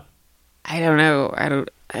 I don't know. I don't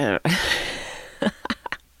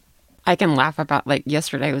I can laugh about, like,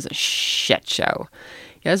 yesterday was a shit show.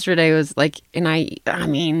 Yesterday was like, and I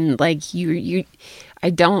mean, like, I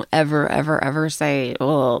don't ever say,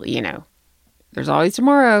 well, you know, there's always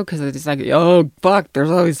tomorrow, because it's like, oh, fuck, there's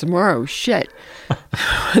always tomorrow. Shit.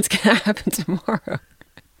 What's going to happen tomorrow?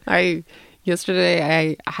 Yesterday,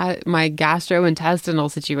 I had my gastrointestinal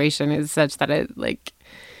situation is such that it, like,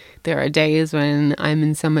 there are days when I'm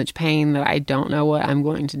in so much pain that I don't know what I'm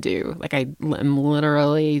going to do. Like, I'm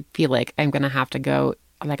literally feel like I'm going to have to go,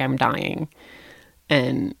 like I'm dying.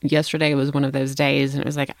 And yesterday was one of those days, and it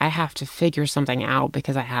was like, I have to figure something out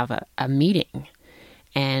because I have a meeting.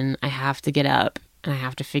 And I have to get up, and I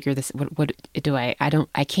have to figure this. What do I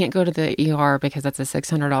can't go to the ER because that's a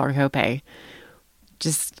 $600 copay.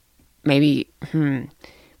 Just maybe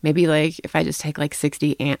like if I just take like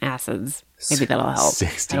 60 antacids, maybe that'll help.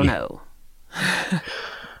 60. I don't know.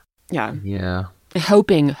 Yeah. Yeah.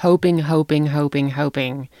 Hoping that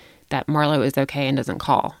Marlo is okay and doesn't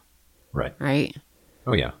call. Right. Right?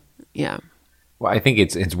 Oh, yeah. Yeah. Well, I think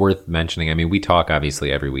it's worth mentioning. I mean, we talk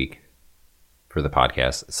obviously every week for the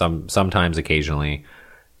podcast. Sometimes occasionally,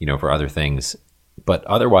 you know, for other things. But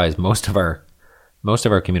otherwise, most of our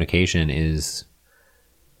communication is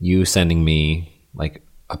you sending me like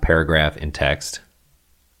a paragraph in text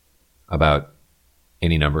about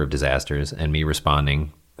any number of disasters and me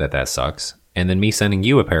responding that sucks, and then me sending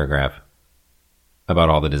you a paragraph about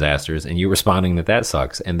all the disasters and you responding that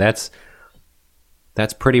sucks. And that's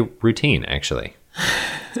pretty routine, actually.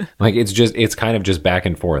 Like it's kind of just back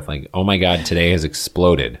and forth. Like, oh my God, today has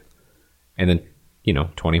exploded. And then, you know,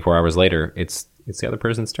 24 hours later, it's the other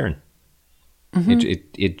person's turn. Mm-hmm.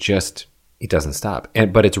 It doesn't stop.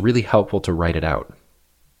 But it's really helpful to write it out.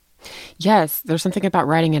 Yes, there's something about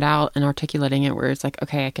writing it out and articulating it where it's like,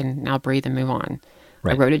 okay, I can now breathe and move on.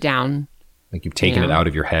 Right. I wrote it down. Like you've taken it out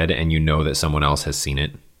of your head and you know that someone else has seen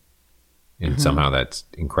it. And somehow that's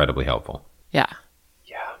incredibly helpful. Yeah.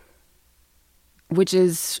 Yeah. Which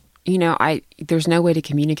is there's no way to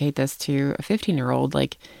communicate this to a 15-year-old.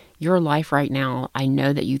 Like, your life right now, I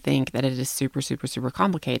know that you think that it is super, super, super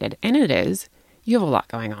complicated. And it is. You have a lot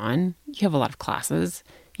going on. You have a lot of classes.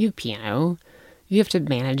 You have piano. You have to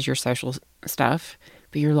manage your social stuff.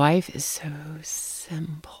 But your life is so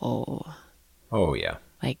simple. Oh, yeah.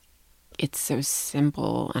 Like, it's so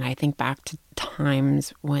simple. And I think back to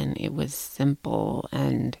times when it was simple,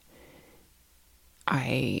 and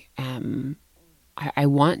I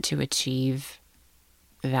want to achieve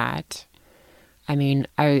that. I mean,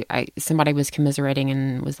 somebody was commiserating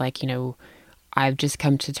and was like, I've just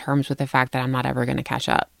come to terms with the fact that I'm not ever going to catch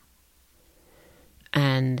up.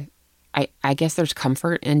 And I guess there's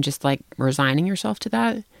comfort in just like resigning yourself to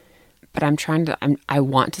that. But I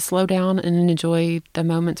want to slow down and enjoy the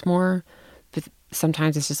moments more. But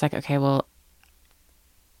sometimes it's just like, okay, well,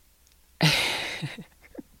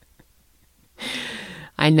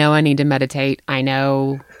 I know I need to meditate. I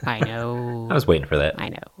know. I was waiting for that. I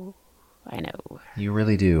know. You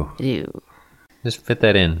really do. I do. Just fit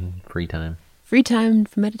that in. Free time. Free time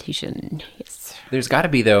for meditation. Yes. There's got to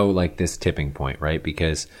be, though, like this tipping point, right?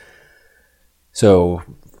 Because, so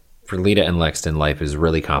for Leta and Lexton, life is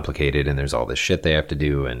really complicated, and there's all this shit they have to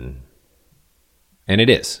do, and it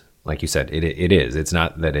is. Like you said, it is. It's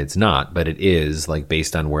not that it's not, but it is, like,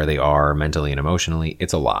 based on where they are mentally and emotionally,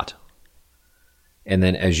 it's a lot. And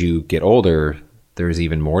then as you get older, there's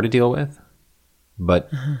even more to deal with, but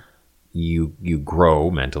you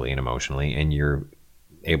grow mentally and emotionally, and you're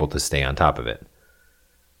able to stay on top of it.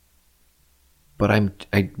 But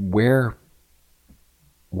where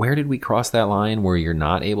did we cross that line where you're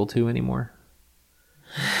not able to anymore?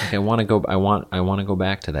 Like I want to go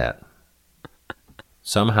back to that.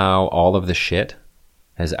 Somehow all of the shit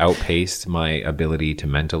has outpaced my ability to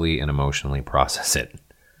mentally and emotionally process it.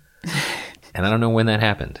 And I don't know when that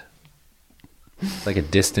happened. It's like a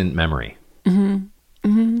distant memory.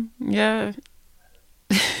 Yeah.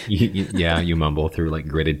 You mumble through like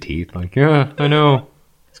gritted teeth, like, yeah, I know.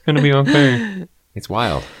 It's going to be okay. It's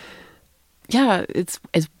wild. Yeah, it's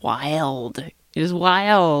wild. It is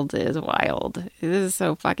wild. It is wild. It is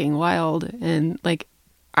so fucking wild. And like,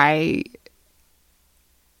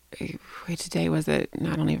 which day was it?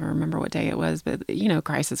 I don't even remember what day it was, but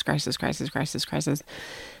crisis.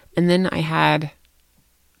 And then I had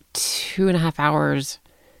 2.5 hours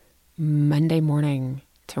Monday morning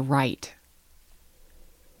to write.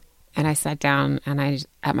 And I sat down and I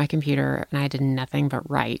at my computer and I did nothing but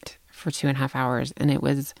write for 2.5 hours. And it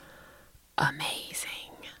was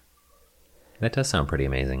amazing. That does sound pretty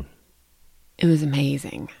amazing. It was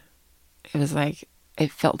amazing. It was like,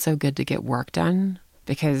 it felt so good to get work done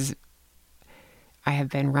because I have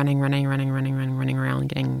been running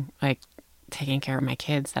around taking care of my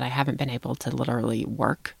kids that I haven't been able to literally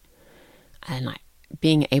work. And like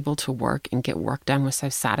being able to work and get work done was so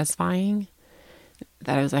satisfying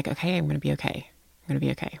that I was like, okay, I'm going to be okay.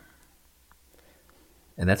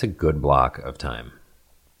 And that's a good block of time.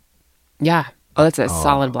 Yeah. Oh, that's a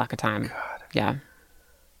solid block of time. God. Yeah.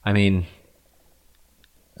 I mean,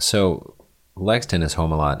 so Lexton is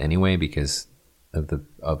home a lot anyway because of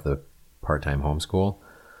the part-time homeschool.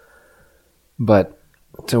 But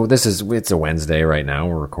so it's a Wednesday right now.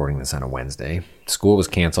 We're recording this on a Wednesday. School was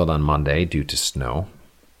canceled on Monday due to snow.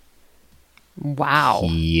 Wow.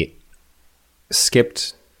 He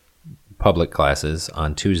skipped public classes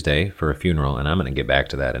on Tuesday for a funeral, and I'm going to get back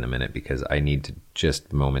to that in a minute because I need to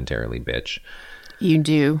just momentarily bitch. You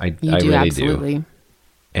do. I do really absolutely. do.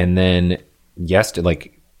 And then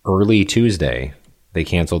early Tuesday, they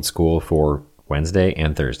canceled school for Wednesday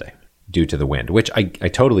and Thursday due to the wind, which I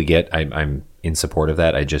totally get. I'm in support of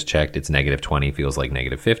that. I just checked. It's -20, feels like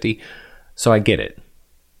 -50. So I get it.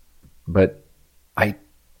 But I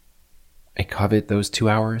covet those 2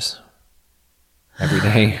 hours every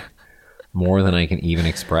day more than I can even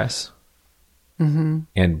express. Mm-hmm.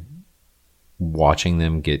 And watching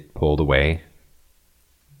them get pulled away,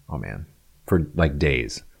 oh man, for like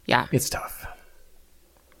days. Yeah. It's tough.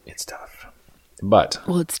 But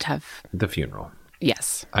well, it's tough. The funeral.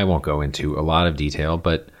 Yes. I won't go into a lot of detail,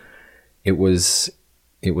 but it was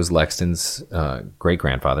Lexton's great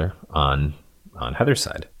grandfather on Heather's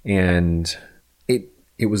side, and it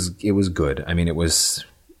was good. I mean,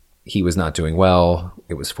 he was not doing well.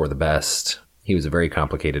 It was for the best. He was a very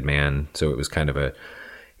complicated man, so it was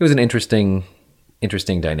an interesting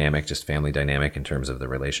dynamic, just family dynamic in terms of the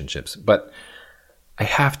relationships. But I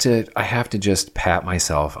have to just pat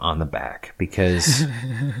myself on the back because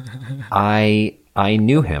I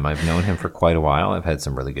knew him. I've known him for quite a while. I've had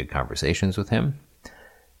some really good conversations with him.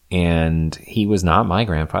 And he was not my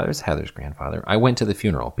grandfather, it was Heather's grandfather. I went to the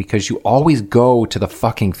funeral because you always go to the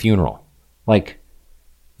fucking funeral. Like,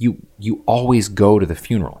 you always go to the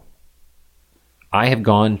funeral. I have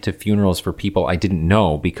gone to funerals for people I didn't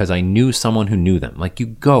know because I knew someone who knew them. Like, you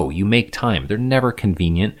go, you make time. They're never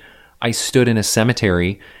convenient. I stood in a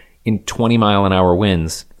cemetery in 20-mile-an-hour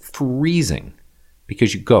winds, freezing,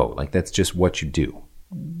 because you go. Like, that's just what you do.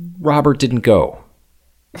 Robert didn't go.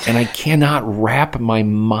 And I cannot wrap my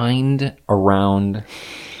mind around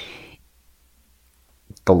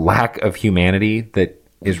the lack of humanity that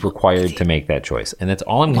is required to make that choice. And that's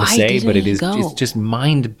all I'm going to say, but it's just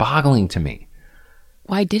mind-boggling to me.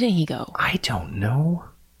 Why didn't he go? I don't know.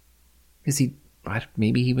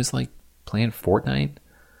 Maybe he was like playing Fortnite?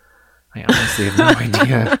 I honestly have no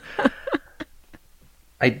idea.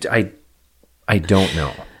 I don't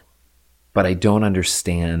know. But I don't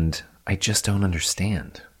understand. I just don't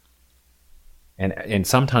understand. And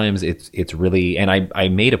sometimes it's really, and I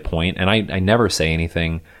made a point, and I never say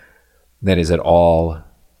anything that is at all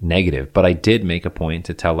negative, but I did make a point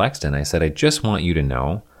to tell Lexton. I said, I just want you to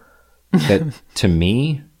know that to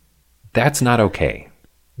me, that's not okay.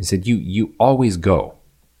 He said, you always go.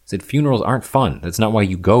 I said, funerals aren't fun. That's not why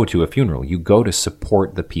you go to a funeral. You go to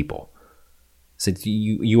support the people. I said,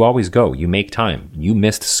 you always go. You make time. You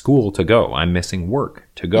missed school to go. I'm missing work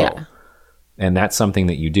to go. Yeah. And that's something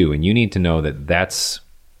that you do. And you need to know that that's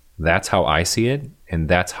how I see it. And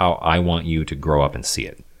that's how I want you to grow up and see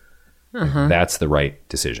it. Uh-huh. That's the right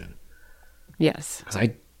decision. Yes. Because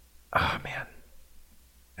oh man,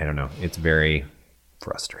 I don't know. It's very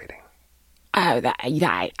frustrating. I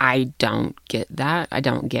don't get that. I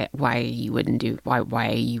don't get why you wouldn't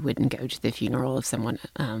go to the funeral of someone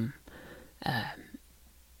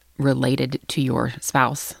related to your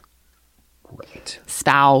spouse. Right.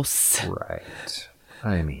 Spouse. Right.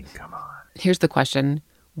 I mean, come on. Here's the question.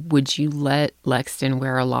 Would you let Lexton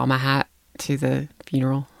wear a llama hat to the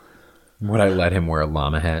funeral? Would I let him wear a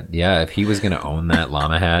llama hat? Yeah, if he was going to own that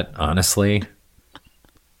llama hat, honestly,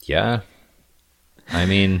 yeah. I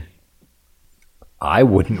mean, I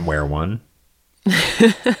wouldn't wear one.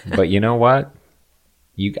 But you know what?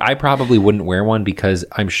 I probably wouldn't wear one because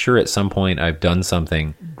I'm sure at some point I've done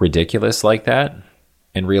something ridiculous like that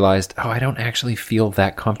and realized, I don't actually feel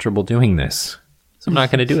that comfortable doing this. So I'm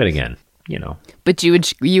not going to do it again, you know. But you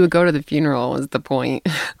would go to the funeral is the point.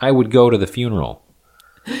 I would go to the funeral.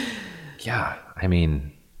 Yeah, I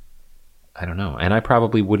mean, I don't know. And I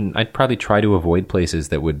probably wouldn't. I'd probably try to avoid places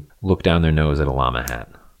that would look down their nose at a llama hat.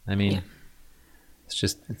 I mean, it's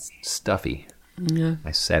stuffy. Yeah.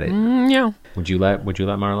 I said it. Yeah. Would you let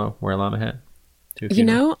Marlo wear a llama hat? You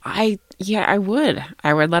know, I would.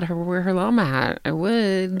 I would let her wear her llama hat. I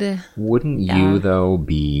would. Wouldn't you though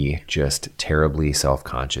be just terribly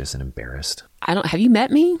self-conscious and embarrassed? Have you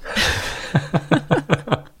met me?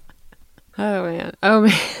 Oh man.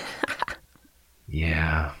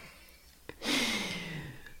 Yeah.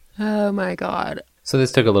 Oh my God. So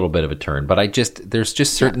this took a little bit of a turn, but there's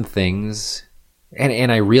just certain things,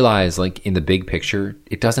 and I realize, like, in the big picture,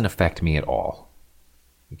 it doesn't affect me at all.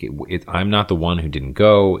 I'm not the one who didn't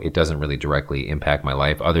go. It doesn't really directly impact my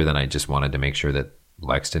life, other than I just wanted to make sure that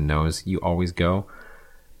Lexton knows you always go.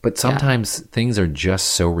 But sometimes things are just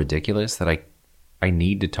so ridiculous that I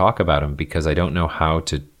need to talk about them because I don't know how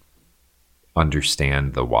to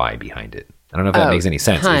understand the why behind it. I don't know if that makes any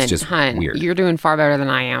sense. It's just weird. You're doing far better than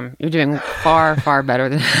I am. You're doing far, far better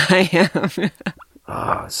than I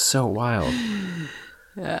am. So wild.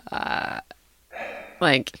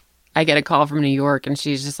 Like, I get a call from New York and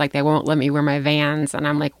she's just like, they won't let me wear my Vans. And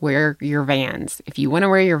I'm like, wear your Vans. If you want to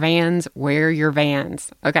wear your Vans, wear your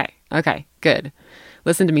Vans. Okay, good.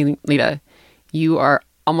 Listen to me, Lita. You are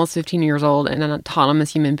almost 15 years old and an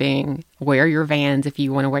autonomous human being. Wear your Vans if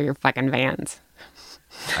you want to wear your fucking Vans.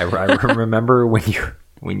 I remember when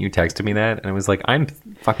you texted me that, and I was like, I'm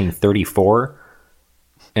fucking 34,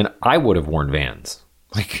 and I would have worn Vans.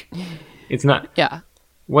 Like, it's not. Yeah.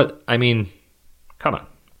 What? I mean, come on.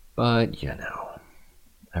 But, you know,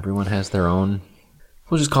 everyone has their own,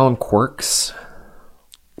 we'll just call them quirks.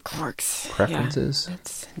 Preferences. Yeah.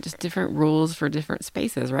 It's just different rules for different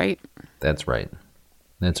spaces, right? That's right.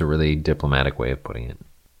 That's a really diplomatic way of putting it.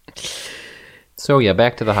 So, yeah,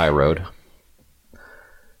 back to the high road.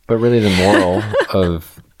 But really the moral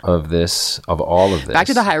of all of this. Back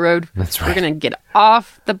to the high road. That's right. We're going to get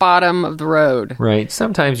off the bottom of the road. Right.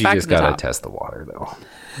 Sometimes you just got to test the water, though.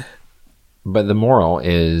 But the moral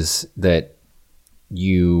is that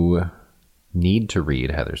you need to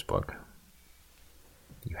read Heather's book.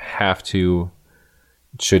 You have to.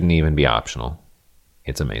 It shouldn't even be optional.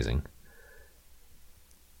 It's amazing.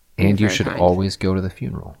 And you should always go to the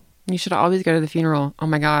funeral. You should always go to the funeral. Oh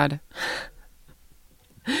my God.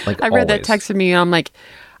 Like I read that always. text from you, and I'm like,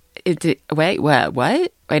 wait, what?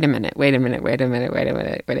 Wait a minute.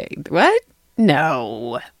 What?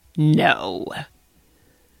 No. Yeah.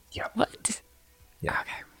 What? Yeah.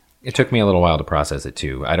 Okay. It took me a little while to process it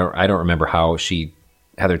too. I don't remember how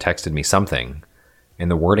Heather texted me something,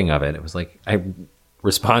 and the wording of it. It was like I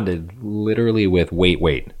responded literally with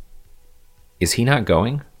 "Wait, is he not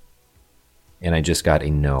going?" And I just got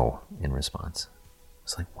a no in response. I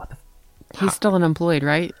was like, "What the?" He's still unemployed,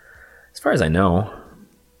 right? As far as I know.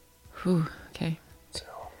 Whew, okay. So,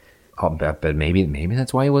 but maybe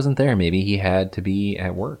that's why he wasn't there. Maybe he had to be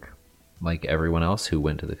at work, like everyone else who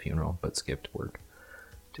went to the funeral but skipped work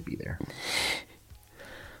to be there.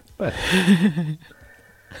 But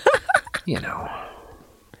you know,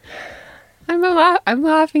 I'm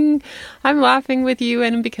laughing with you,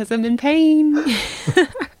 and because I'm in pain.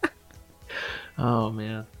 oh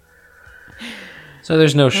man. So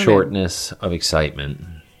there's no shortness of excitement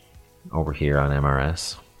over here on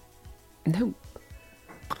MRS. No.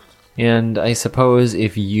 And I suppose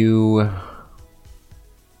if you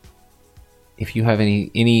have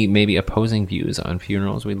any maybe opposing views on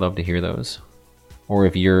funerals, we'd love to hear those. Or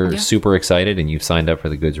if you're super excited and you've signed up for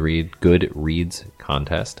the Goodreads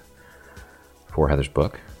contest for Heather's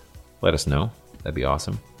book, let us know. That'd be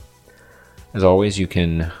awesome. As always, you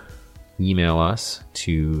can email us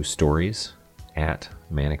to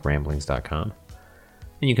stories@manicramblings.com.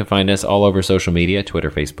 And you can find us all over social media,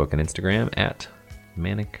 Twitter, Facebook, and Instagram at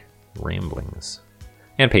Manic Ramblings.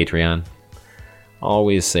 And Patreon.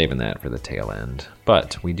 Always saving that for the tail end.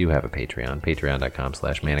 But we do have a Patreon,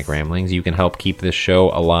 patreon.com/Manic Ramblings. You can help keep this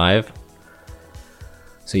show alive,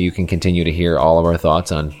 so you can continue to hear all of our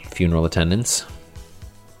thoughts on funeral attendance,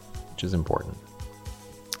 which is important.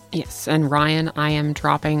 Yes, and Ryan, I am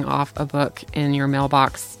dropping off a book in your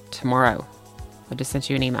mailbox tomorrow. I just sent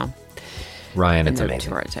you an email. Ryan, it's No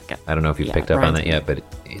amazing. tour ticket. I don't know if you've Yeah, picked up on Ryan's that yet, but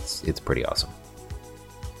it's pretty awesome.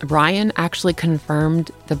 Ryan actually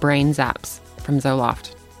confirmed the brain zaps from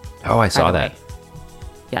Zoloft. Oh, I saw that.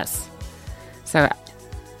 Yes. So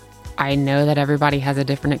I know that everybody has a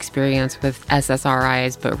different experience with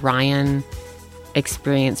SSRIs, but Ryan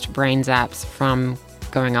experienced brain zaps from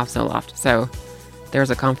going off Zoloft. So there's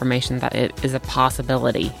a confirmation that it is a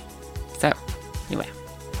possibility. So anyway,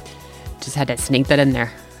 just had to sneak that in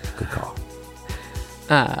there. Good call.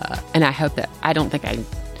 And I hope that,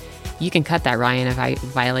 you can cut that, Ryan, if I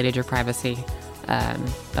violated your privacy.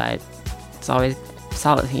 But it's always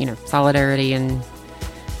solidarity and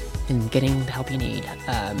getting the help you need.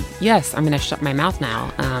 Yes, I'm going to shut my mouth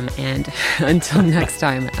now. And until next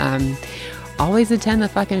time, always attend the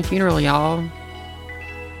fucking funeral, y'all.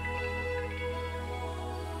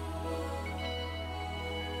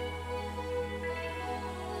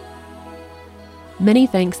 Many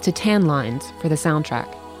thanks to Tan Lines for the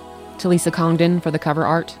soundtrack, to Lisa Congdon for the cover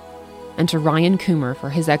art, and to Ryan Coomer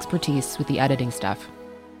for his expertise with the editing stuff.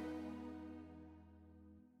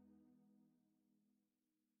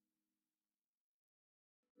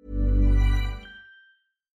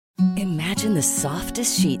 Imagine the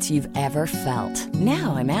softest sheets you've ever felt.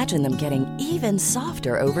 Now imagine them getting even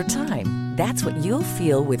softer over time. That's what you'll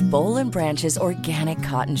feel with Boll & Branch's organic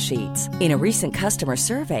cotton sheets. In a recent customer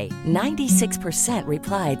survey, 96%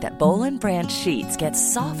 replied that Boll & Branch sheets get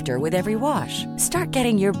softer with every wash. Start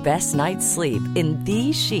getting your best night's sleep in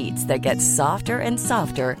these sheets that get softer and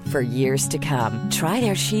softer for years to come. Try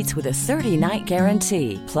their sheets with a 30-night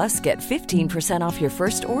guarantee. Plus, get 15% off your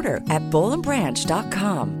first order at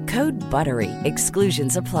bollandbranch.com. Code BUTTERY.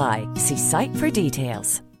 Exclusions apply. See site for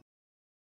details.